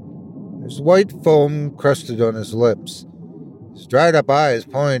body. There's white foam crusted on his lips. His dried-up eyes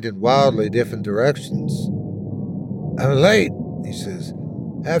point in wildly different directions. "I'm late," he says.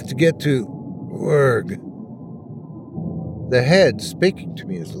 "Have to get to work." The head speaking to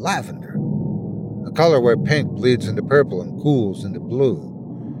me is lavender, a color where pink bleeds into purple and cools into blue.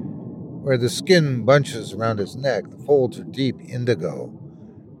 Where the skin bunches around his neck, the folds are deep indigo.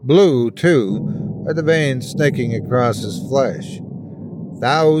 Blue, too, are the veins snaking across his flesh.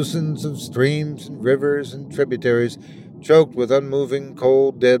 Thousands of streams and rivers and tributaries choked with unmoving,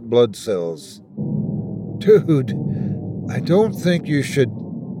 cold, dead blood cells. "Dude, I don't think you should...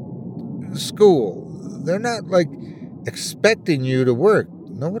 School. They're not, expecting you to work.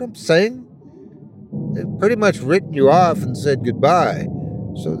 Know what I'm saying? They've pretty much written you off and said goodbye.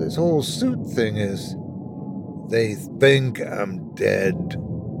 So this whole suit thing is... They think I'm dead."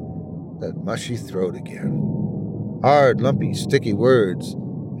 That mushy throat again. Hard, lumpy, sticky words,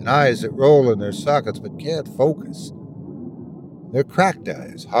 and eyes that roll in their sockets but can't focus. They're cracked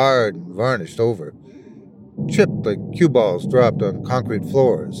eyes, hard and varnished over, chipped like cue balls dropped on concrete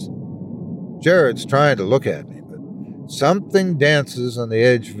floors. Jared's trying to look at me, but something dances on the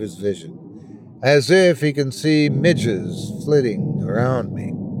edge of his vision, as if he can see midges flitting around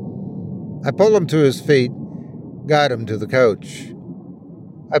me. I pull him to his feet, guide him to the couch.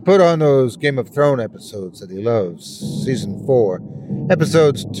 I put on those Game of Thrones episodes that he loves, Season 4,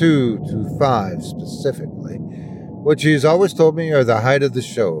 episodes 2 to 5 specifically, which he's always told me are the height of the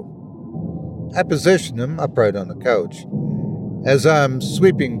show. I position him upright on the couch. As I'm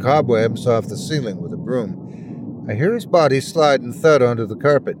sweeping cobwebs off the ceiling with a broom, I hear his body slide and thud onto the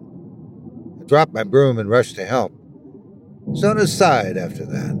carpet. I drop my broom and rush to help. He's on his side after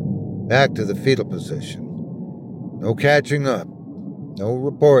that, back to the fetal position. No catching up. No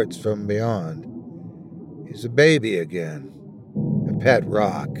reports from beyond. He's a baby again. A pet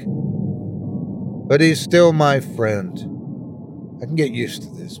rock. But he's still my friend. I can get used to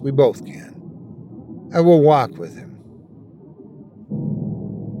this. We both can. I will walk with him.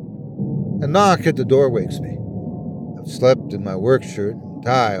 A knock at the door wakes me. I've slept in my work shirt and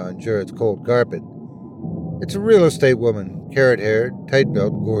tie on Jared's cold carpet. It's a real estate woman, carrot-haired,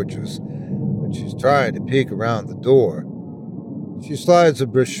 tight-belt, gorgeous, but she's trying to peek around the door. She slides a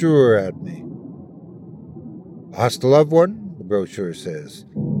brochure at me. "Lost a loved one?" the brochure says.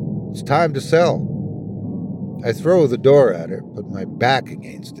 "It's time to sell." I throw the door at her, put my back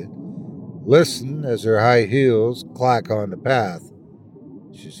against it, listen as her high heels clack on the path.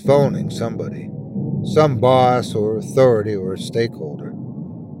 She's phoning somebody. Some boss or authority or stakeholder.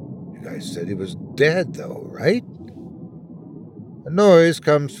 "You guys said he was dead, though, right?" A noise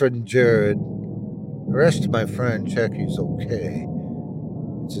comes from Jared. I rush to my friend, check he's okay.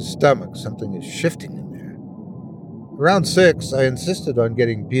 It's his stomach. Something is shifting in there. Around 6, I insisted on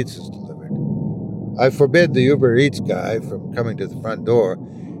getting pizzas delivered. I forbid the Uber Eats guy from coming to the front door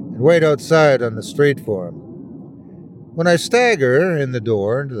and wait outside on the street for him. When I stagger in the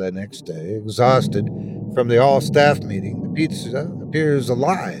door the next day, exhausted from the all-staff meeting, the pizza appears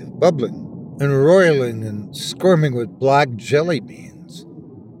alive, bubbling, and roiling and squirming with black jelly beans.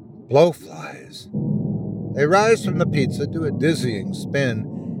 Blowflies. They rise from the pizza, do a dizzying spin,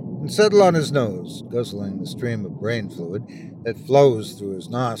 and settle on his nose, guzzling the stream of brain fluid that flows through his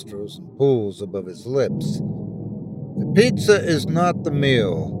nostrils and pools above his lips. The pizza is not the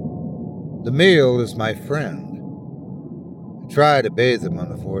meal. The meal is my friend. I try to bathe him on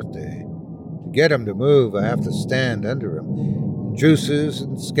the 4th day. To get him to move, I have to stand under him, and juices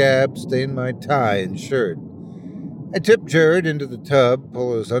and scabs stain my tie and shirt. I tip Jared into the tub,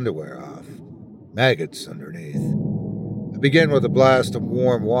 pull his underwear off. Maggots underneath. I begin with a blast of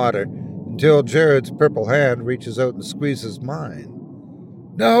warm water until Jared's purple hand reaches out and squeezes mine.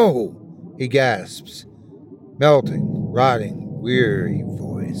 "No!" he gasps. Melting, rotting, weary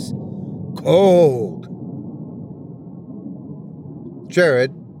voice. "Cold!"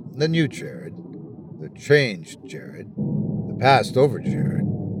 Jared, the new Jared, the changed Jared, the passed over Jared,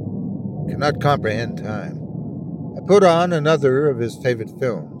 cannot comprehend time. I put on another of his favorite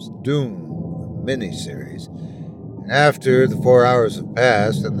films, Dune, a miniseries, and after the 4 hours have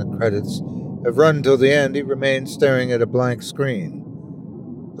passed and the credits have run till the end, he remains staring at a blank screen.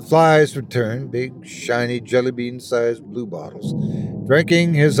 The flies return, big, shiny, jelly bean-sized blue bottles,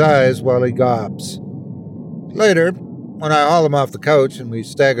 drinking his eyes while he gobs. Later, when I haul him off the couch and we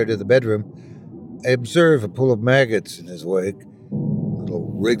stagger to the bedroom, I observe a pool of maggots in his wake,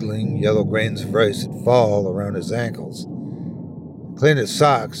 little wriggling yellow grains of rice that fall around his ankles. I clean his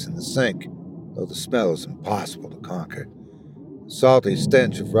socks in the sink, though the smell is impossible to conquer. The salty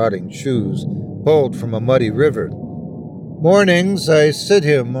stench of rotting shoes pulled from a muddy river. Mornings, I sit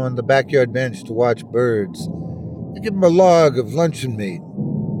him on the backyard bench to watch birds. I give him a log of luncheon meat.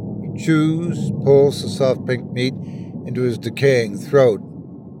 He chews, pulls the soft pink meat into his decaying throat.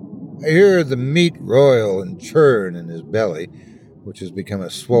 I hear the meat roil and churn in his belly, which has become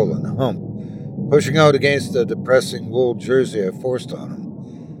a swollen hump, pushing out against the depressing wool jersey I forced on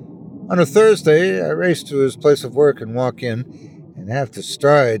him. On a Thursday, I race to his place of work and walk in and have to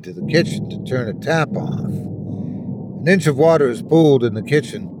stride to the kitchen to turn a tap off. An inch of water is pooled in the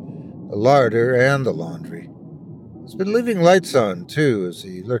kitchen, the larder, and the laundry. He's been leaving lights on, too, as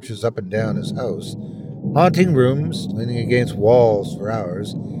he lurches up and down his house, haunting rooms, leaning against walls for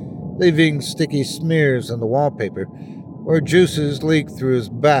hours, leaving sticky smears on the wallpaper, where juices leak through his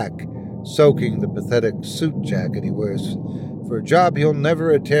back, soaking the pathetic suit jacket he wears for a job he'll never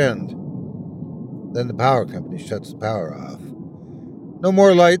attend. Then the power company shuts the power off. No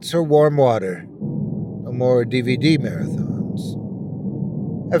more lights or warm water. No more DVD marathons.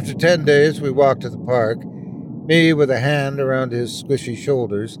 After 10 days, we walk to the park, me with a hand around his squishy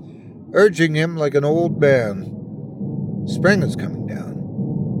shoulders, urging him like an old man. Spring is coming down.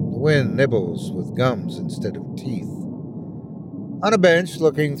 The wind nibbles with gums instead of teeth. On a bench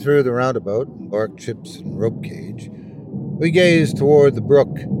looking through the roundabout and bark chips and rope cage, we gaze toward the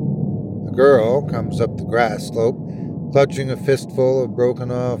brook. A girl comes up the grass slope, clutching a fistful of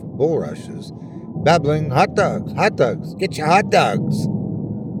broken-off bulrushes, babbling, hot dogs, get your hot dogs.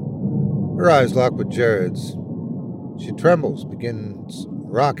 Her eyes lock with Jared's. She trembles, begins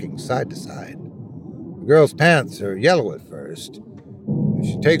rocking side to side. The girl's pants are yellow at first. As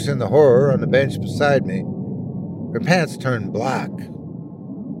she takes in the horror on the bench beside me, her pants turn black.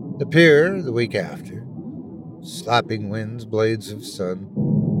 The pier, the week after. Slapping winds, blades of sun,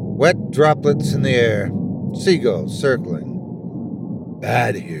 wet droplets in the air, seagulls circling.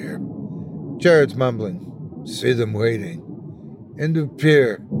 Bad here. Jared's mumbling. See them waiting. End of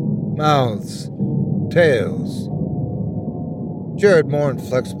pier. Mouths. Tails. Jared more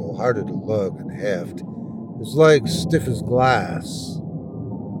inflexible, harder to lug and heft. His legs stiff as glass.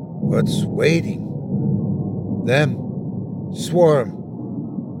 What's waiting? Them. Swarm.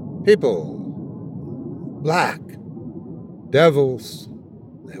 People. Black. Devils.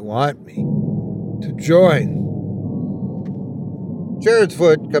 They want me to join. Jared's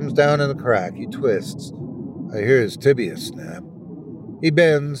foot comes down in the crack. He twists. I hear his tibia snap. He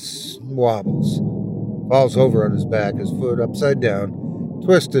bends and wobbles. Falls over on his back, his foot upside down,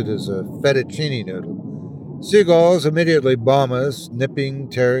 twisted as a fettuccine noodle. Seagulls immediately bomb us, nipping,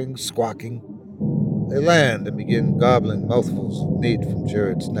 tearing, squawking. They land and begin gobbling mouthfuls of meat from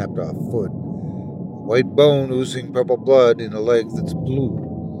Jared's snapped-off foot. A white bone oozing purple blood in a leg that's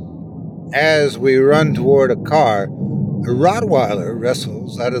blue. As we run toward a car, a Rottweiler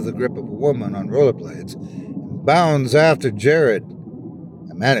wrestles out of the grip of a woman on rollerblades and bounds after Jared.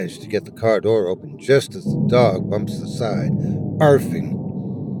 I manage to get the car door open just as the dog bumps the side, arfing.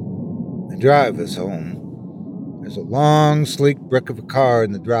 I drive us home. There's a long, sleek brick of a car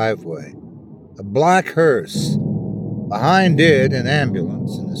in the driveway. A black hearse. Behind it, an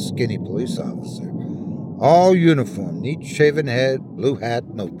ambulance and a skinny police officer. All uniform, neat shaven head, blue hat,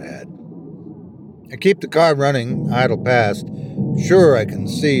 notepad. I keep the car running, idle past. Sure, I can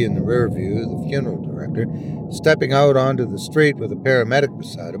see in the rear view the funeral director stepping out onto the street with a paramedic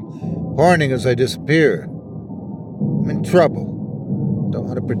beside him, pointing as I disappear. I'm in trouble. Don't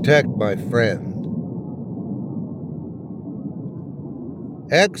want to protect my friend.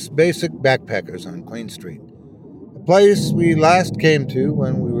 Ex-basic backpackers on Queen Street. A place we last came to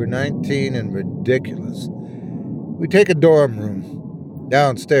when we were 19 and ridiculous. We take a dorm room.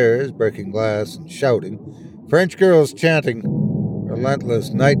 Downstairs, breaking glass and shouting, French girls chanting, relentless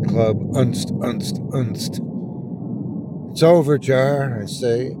nightclub, unst, unst, unst. It's over, Jar, I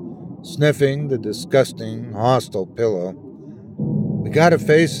say, sniffing the disgusting, hostile pillow. We gotta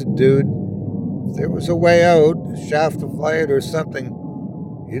face it, dude. If there was a way out, a shaft of light or something,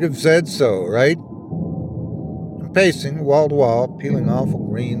 you'd have said so, right? I'm pacing wall to wall, peeling off a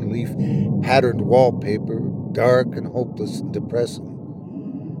green leaf patterned wallpaper, dark and hopeless and depressing.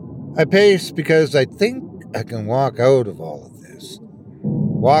 I pace because I think I can walk out of all of this.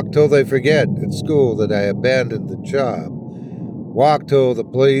 Walk till they forget at school that I abandoned the job. Walk till the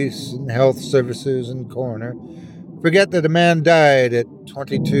police and health services and coroner forget that a man died at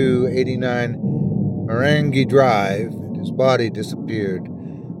 2289 Marangi Drive and his body disappeared.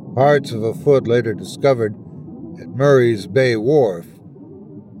 Parts of a foot later discovered at Murray's Bay Wharf.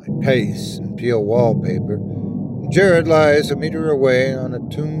 I pace and peel wallpaper. Jared lies a meter away on a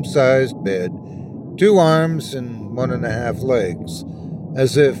tomb-sized bed, 2 arms and 1.5 legs,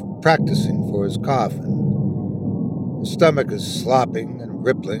 as if practicing for his coffin. His stomach is slopping and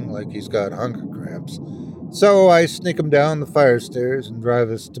rippling like he's got hunger cramps, so I sneak him down the fire stairs and drive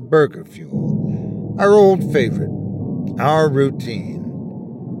us to Burger Fuel, our old favorite, our routine.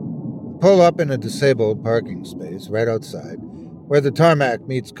 Pull up in a disabled parking space right outside, where the tarmac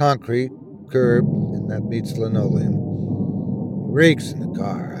meets concrete, curb, and that meets linoleum. It reeks in the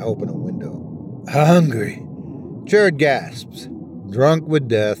car. I open a window. Hungry. Jared gasps, drunk with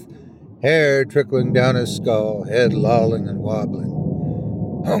death, hair trickling down his skull, head lolling and wobbling.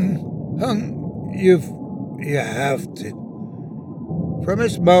 You have to. From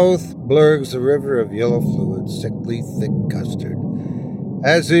his mouth blurs a river of yellow fluid, sickly thick custard.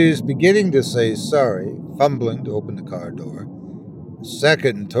 As he's beginning to say sorry, fumbling to open the car door, a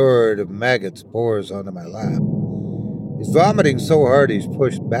second torrent of maggots pours onto my lap. He's vomiting so hard he's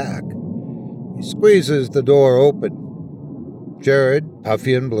pushed back. He squeezes the door open. Jared,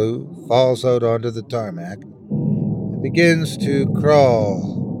 puffy and blue, falls out onto the tarmac and begins to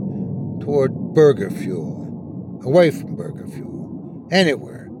crawl toward Burger Fuel, away from Burger Fuel,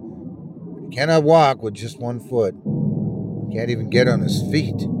 anywhere. He cannot walk with just one foot. He can't even get on his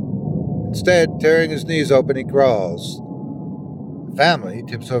feet. Instead, tearing his knees open, he crawls. The family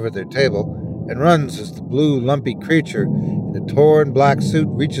tips over their table and runs as the blue, lumpy creature in a torn black suit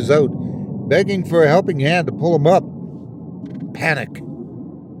reaches out, begging for a helping hand to pull him up. Panic.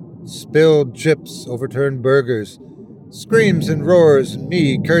 Spilled chips, overturned burgers, screams and roars, and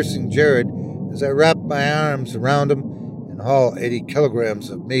me cursing Jared as I wrap my arms around him and haul 80 kilograms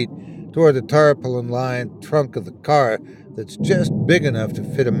of meat toward the tarpaulin-lined trunk of the car that's just big enough to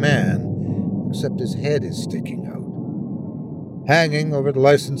fit a man, except his head is sticking out, hanging over the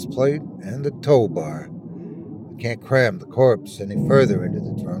license plate and the tow bar. I can't cram the corpse any further into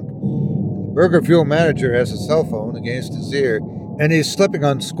the trunk. The Burger Fuel manager has a cell phone against his ear, and he's slipping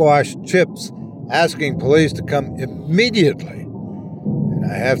on squashed chips, asking police to come immediately. And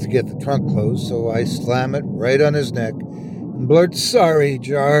I have to get the trunk closed, so I slam it right on his neck and blurt, "Sorry,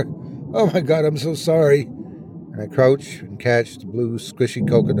 Jar. Oh my God, I'm so sorry." And I crouch and catch the blue squishy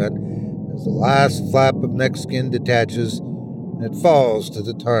coconut as the last flap of neck skin detaches and it falls to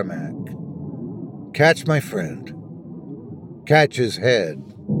the tarmac. Catch my friend. Catch his head.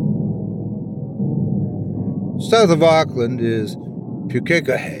 South of Auckland is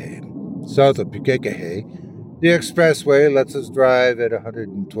Pukekahee. South of Pukekahee, the expressway lets us drive at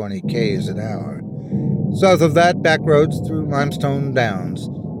 120 km an hour. South of that, back roads through limestone downs,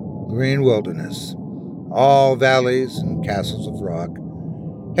 green wilderness, all valleys and castles of rock,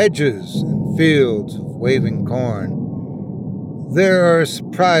 hedges and fields of waving corn. There are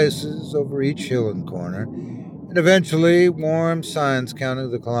surprises over each hill and corner, and eventually warm signs counting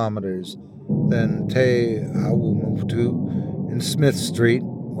the kilometers. Then Te Awumutu in Smith Street,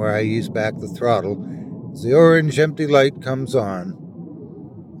 where I ease back the throttle as the orange empty light comes on.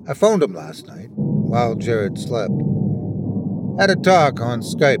 I phoned him last night while Jared slept. Had a talk on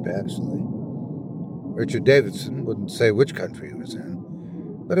Skype, actually. Richard Davidson wouldn't say which country he was in,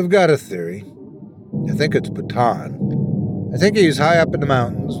 but I've got a theory. I think it's Bhutan. I think he's high up in the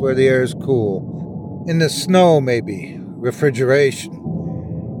mountains where the air is cool. In the snow, maybe. Refrigeration.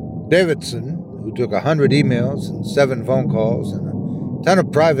 Davidson, who took 100 emails and 7 phone calls and a ton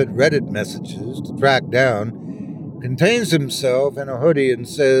of private Reddit messages to track down, contains himself in a hoodie and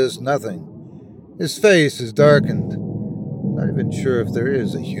says nothing. His face is darkened. I'm not even sure if there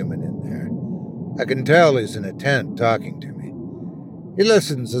is a human in there. I can tell he's in a tent talking to me. He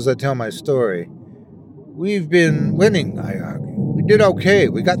listens as I tell my story. We've been winning, I argue. We did okay.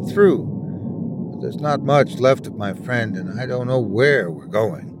 We got through. But there's not much left of my friend, and I don't know where we're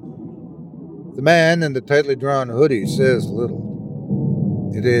going. The man in the tightly drawn hoodie says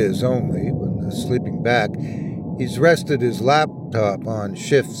little. It is only when, sleeping back, he's rested his laptop on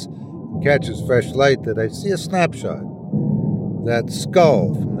shifts and catches fresh light that I see a snapshot. That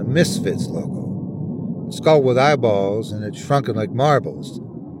skull from the Misfits logo. A skull with eyeballs and it's shrunken like marbles.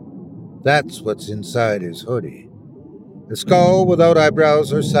 That's what's inside his hoodie. A skull without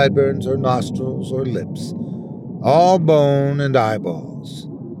eyebrows or sideburns or nostrils or lips. all bone and eyeballs.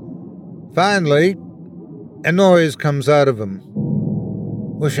 Finally, a noise comes out of him.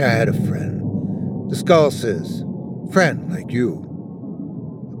 Wish I had a friend. The skull says, friend like you.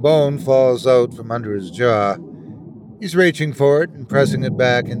 The bone falls out from under his jaw. He's reaching for it and pressing it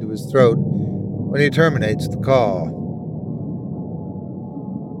back into his throat when he terminates the call.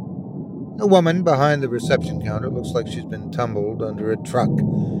 The woman behind the reception counter looks like she's been tumbled under a truck.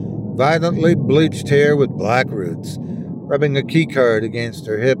 Violently bleached hair with black roots, rubbing a keycard against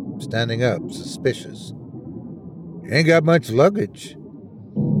her hip, standing up, suspicious. You ain't got much luggage.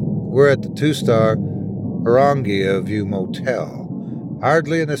 We're at the 2-star Harangia View Motel.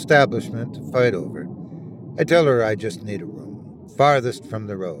 Hardly an establishment to fight over. I tell her I just need a room, farthest from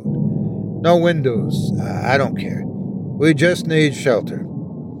the road. No windows, I don't care. We just need shelter.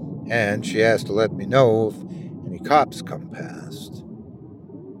 And she has to let me know if any cops come past.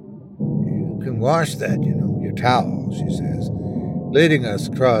 You can wash that, your towel, she says, leading us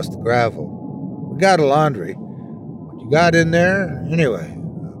across the gravel. We got a laundry. What you got in there, anyway?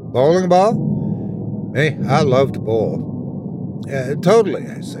 A bowling ball? Me, I love to bowl. Totally,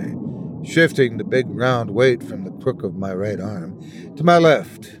 I say, shifting the big round weight from the crook of my right arm to my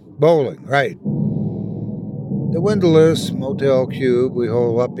left. Bowling, right. The windowless motel cube we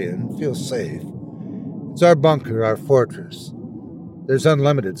hole up in feels safe. It's our bunker, our fortress. There's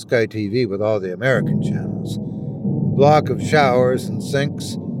unlimited Sky TV with all the American channels. A block of showers and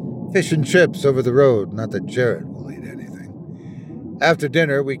sinks. Fish and chips over the road, not that Jared will eat anything. After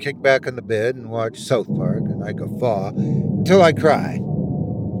dinner, we kick back on the bed and watch South Park, and I guffaw until I cry.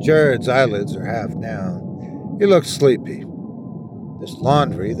 Jared's eyelids are half down. He looks sleepy. This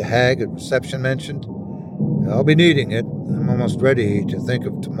laundry the hag at reception mentioned, I'll be needing it. I'm almost ready to think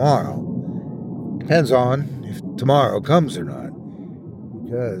of tomorrow. Depends on if tomorrow comes or not.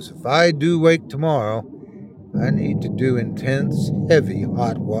 Because if I do wake tomorrow, I need to do intense, heavy,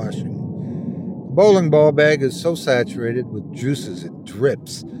 hot washing. The bowling ball bag is so saturated with juices it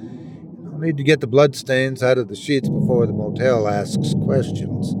drips. I'll need to get the bloodstains out of the sheets before the motel asks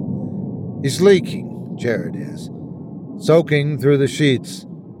questions. He's leaking, Jared is. Soaking through the sheets.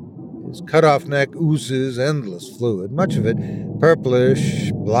 His cut-off neck oozes endless fluid, much of it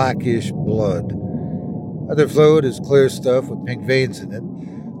purplish, blackish blood. Other fluid is clear stuff with pink veins in it,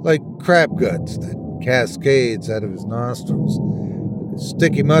 like crab guts that cascades out of his nostrils, like a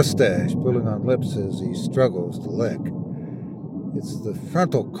sticky mustache pulling on lips as he struggles to lick. It's the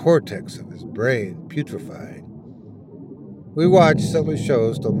frontal cortex of his brain putrefying. We watch silly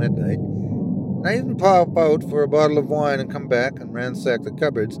shows till midnight, and I even pop out for a bottle of wine and come back and ransack the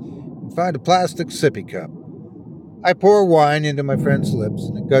cupboards and find a plastic sippy cup. I pour wine into my friend's lips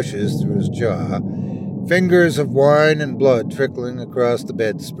and it gushes through his jaw, fingers of wine and blood trickling across the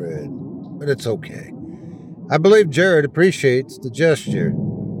bedspread. But it's okay. I believe Jared appreciates the gesture.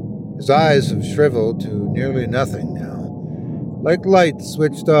 His eyes have shriveled to nearly nothing now, like lights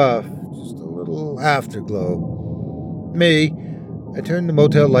switched off, just a little afterglow. Me, I turn the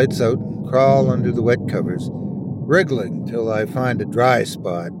motel lights out and crawl under the wet covers, wriggling till I find a dry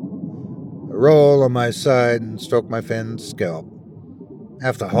spot. I roll on my side and stroke my friend's scalp.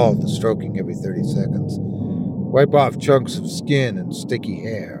 Have to halt the stroking every 30 seconds. Wipe off chunks of skin and sticky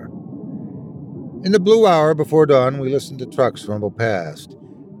hair. In the blue hour before dawn, we listen to trucks rumble past.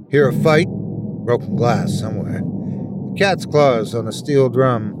 Hear a fight, broken glass somewhere. A cat's claws on a steel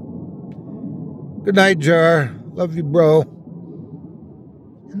drum. Good night, Jar. Love you, bro.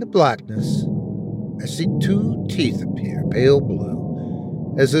 In the blackness, I see two teeth appear, pale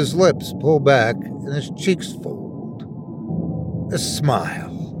blue, as his lips pull back and his cheeks fold. A smile.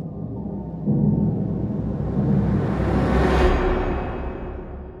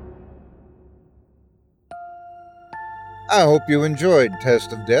 I hope you enjoyed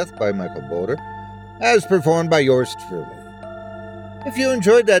Test of Death by Michael Boulder, as performed by yours truly. If you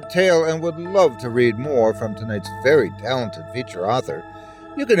enjoyed that tale and would love to read more from tonight's very talented feature author,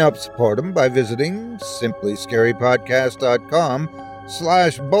 you can help support him by visiting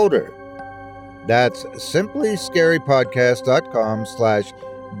simplyscarypodcast.com/Boulder. That's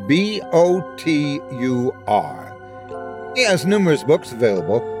simplyscarypodcast.com/BOTUR. He has numerous books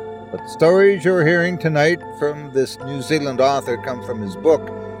available, but the stories you're hearing tonight from this New Zealand author come from his book,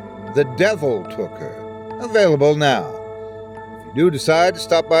 The Devil Took Her, available now. If you do decide to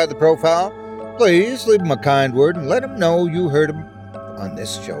stop by the profile, please leave him a kind word and let him know you heard him on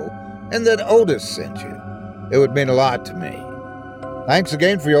this show and that Otis sent you. It would mean a lot to me. Thanks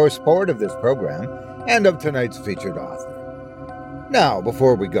again for your support of this program and of tonight's featured author. Now,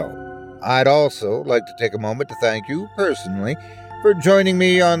 before we go, I'd also like to take a moment to thank you personally for joining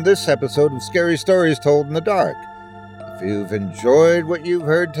me on this episode of Scary Stories Told in the Dark. If you've enjoyed what you've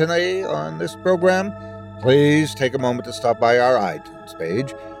heard today on this program, please take a moment to stop by our iTunes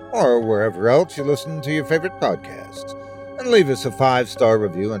page or wherever else you listen to your favorite podcasts and leave us a 5-star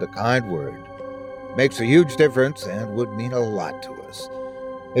review and a kind word. It makes a huge difference and would mean a lot to us.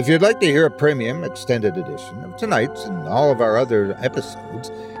 If you'd like to hear a premium extended edition of tonight's and all of our other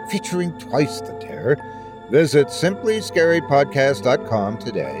episodes featuring twice the terror, visit simplyscarypodcast.com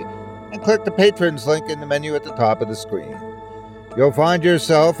today and click the Patrons link in the menu at the top of the screen. You'll find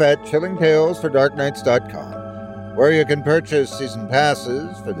yourself at chillingtalesfordarknights.com, where you can purchase season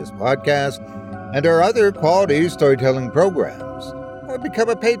passes for this podcast and our other quality storytelling programs, or become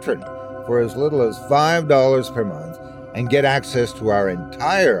a patron for as little as $5 per month and get access to our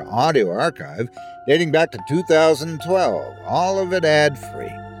entire audio archive dating back to 2012, all of it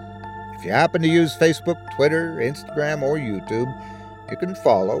ad-free. If you happen to use Facebook, Twitter, Instagram, or YouTube, you can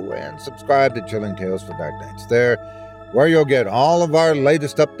follow and subscribe to Chilling Tales for Dark Nights there, where you'll get all of our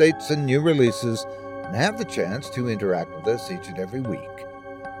latest updates and new releases and have the chance to interact with us each and every week.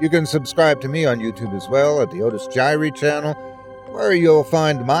 You can subscribe to me on YouTube as well at the Otis Gyrie channel, where you'll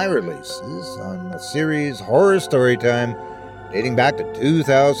find my releases on the series Horror Storytime dating back to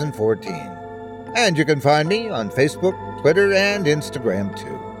 2014. And you can find me on Facebook, Twitter, and Instagram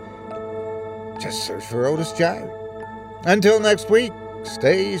too. Just search for Otis Gyrie. Until next week,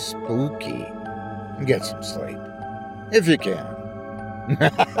 stay spooky and get some sleep. If you can.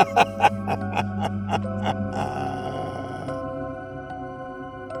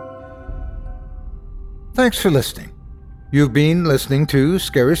 Thanks for listening. You've been listening to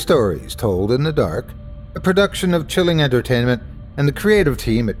Scary Stories Told in the Dark, a production of Chilling Entertainment and the creative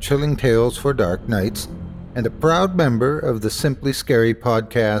team at Chilling Tales for Dark Nights, and a proud member of the Simply Scary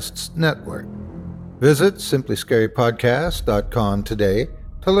Podcasts Network. Visit simplyscarypodcast.com today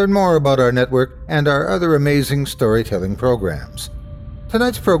to learn more about our network and our other amazing storytelling programs.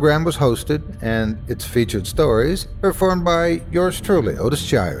 Tonight's program was hosted, and its featured stories performed by yours truly, Otis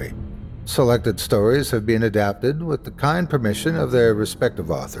Gyrie. Selected stories have been adapted with the kind permission of their respective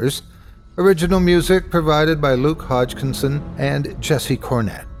authors. Original music provided by Luke Hodgkinson and Jesse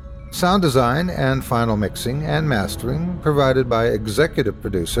Cornett. Sound design and final mixing and mastering provided by executive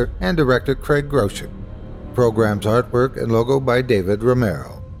producer and director Craig Groshek. Program's artwork and logo by David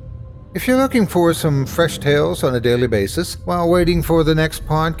Romero. If you're looking for some fresh tales on a daily basis while waiting for the next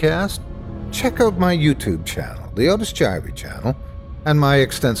podcast, check out my YouTube channel, the Otis Gyrie channel, and my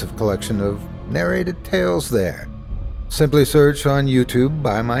extensive collection of narrated tales there. Simply search on YouTube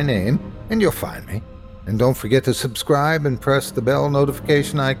by my name and you'll find me. And don't forget to subscribe and press the bell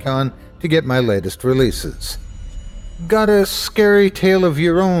notification icon to get my latest releases. Got a scary tale of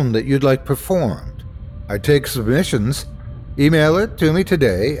your own that you'd like performed? I take submissions. Email it to me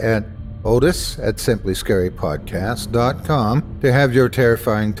today at otis@simplyscarypodcast.com to have your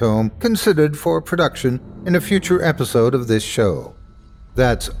terrifying tome considered for production in a future episode of this show.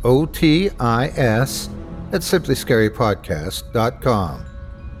 That's otis@simplyscarypodcast.com.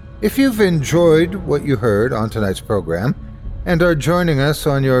 If you've enjoyed what you heard on tonight's program and are joining us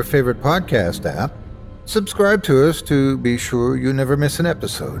on your favorite podcast app, subscribe to us to be sure you never miss an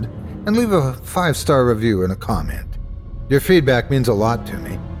episode, and leave a 5-star review and a comment. Your feedback means a lot to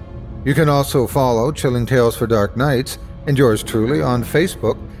me. You can also follow Chilling Tales for Dark Nights and yours truly on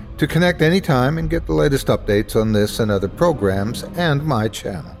Facebook to connect anytime and get the latest updates on this and other programs and my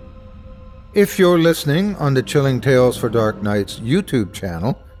channel. If you're listening on the Chilling Tales for Dark Nights YouTube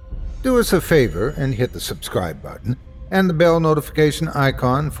channel, do us a favor and hit the subscribe button and the bell notification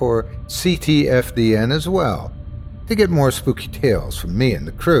icon for CTFDN as well to get more spooky tales from me and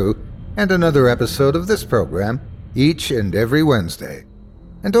the crew and another episode of this program each and every Wednesday.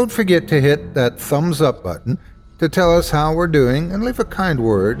 And don't forget to hit that thumbs up button to tell us how we're doing and leave a kind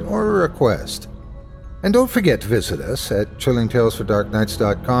word or a request. And don't forget to visit us at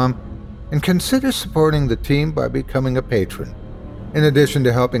chillingtalesfordarknights.com and consider supporting the team by becoming a patron. In addition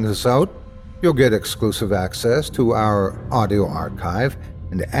to helping us out, you'll get exclusive access to our audio archive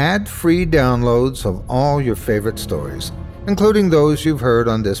and ad-free downloads of all your favorite stories, including those you've heard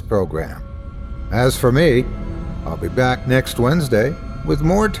on this program. As for me, I'll be back next Wednesday with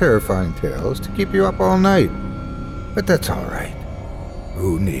more terrifying tales to keep you up all night. But that's all right.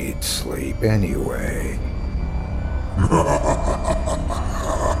 Who needs sleep anyway?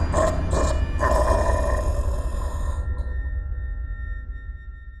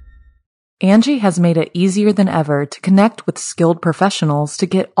 Angie has made it easier than ever to connect with skilled professionals to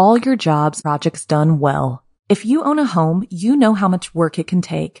get all your jobs projects done well. If you own a home, you know how much work it can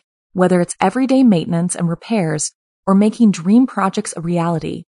take, whether it's everyday maintenance and repairs or making dream projects a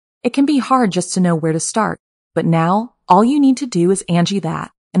reality. It can be hard just to know where to start, but now All you need to do is Angie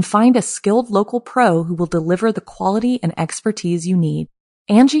that and find a skilled local pro who will deliver the quality and expertise you need.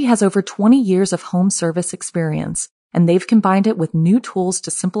 Angie has over 20 years of home service experience, and they've combined it with new tools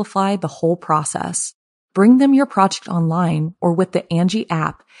to simplify the whole process. Bring them your project online or with the Angie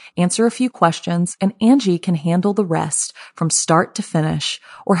app, answer a few questions, and Angie can handle the rest from start to finish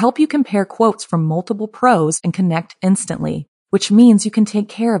or help you compare quotes from multiple pros and connect instantly, which means you can take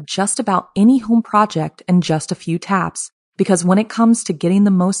care of just about any home project in just a few taps. Because when it comes to getting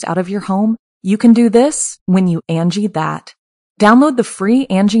the most out of your home, you can do this when you Angie that. Download the free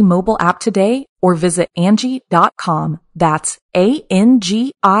Angie mobile app today or visit Angie.com. That's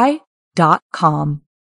ANGI.com.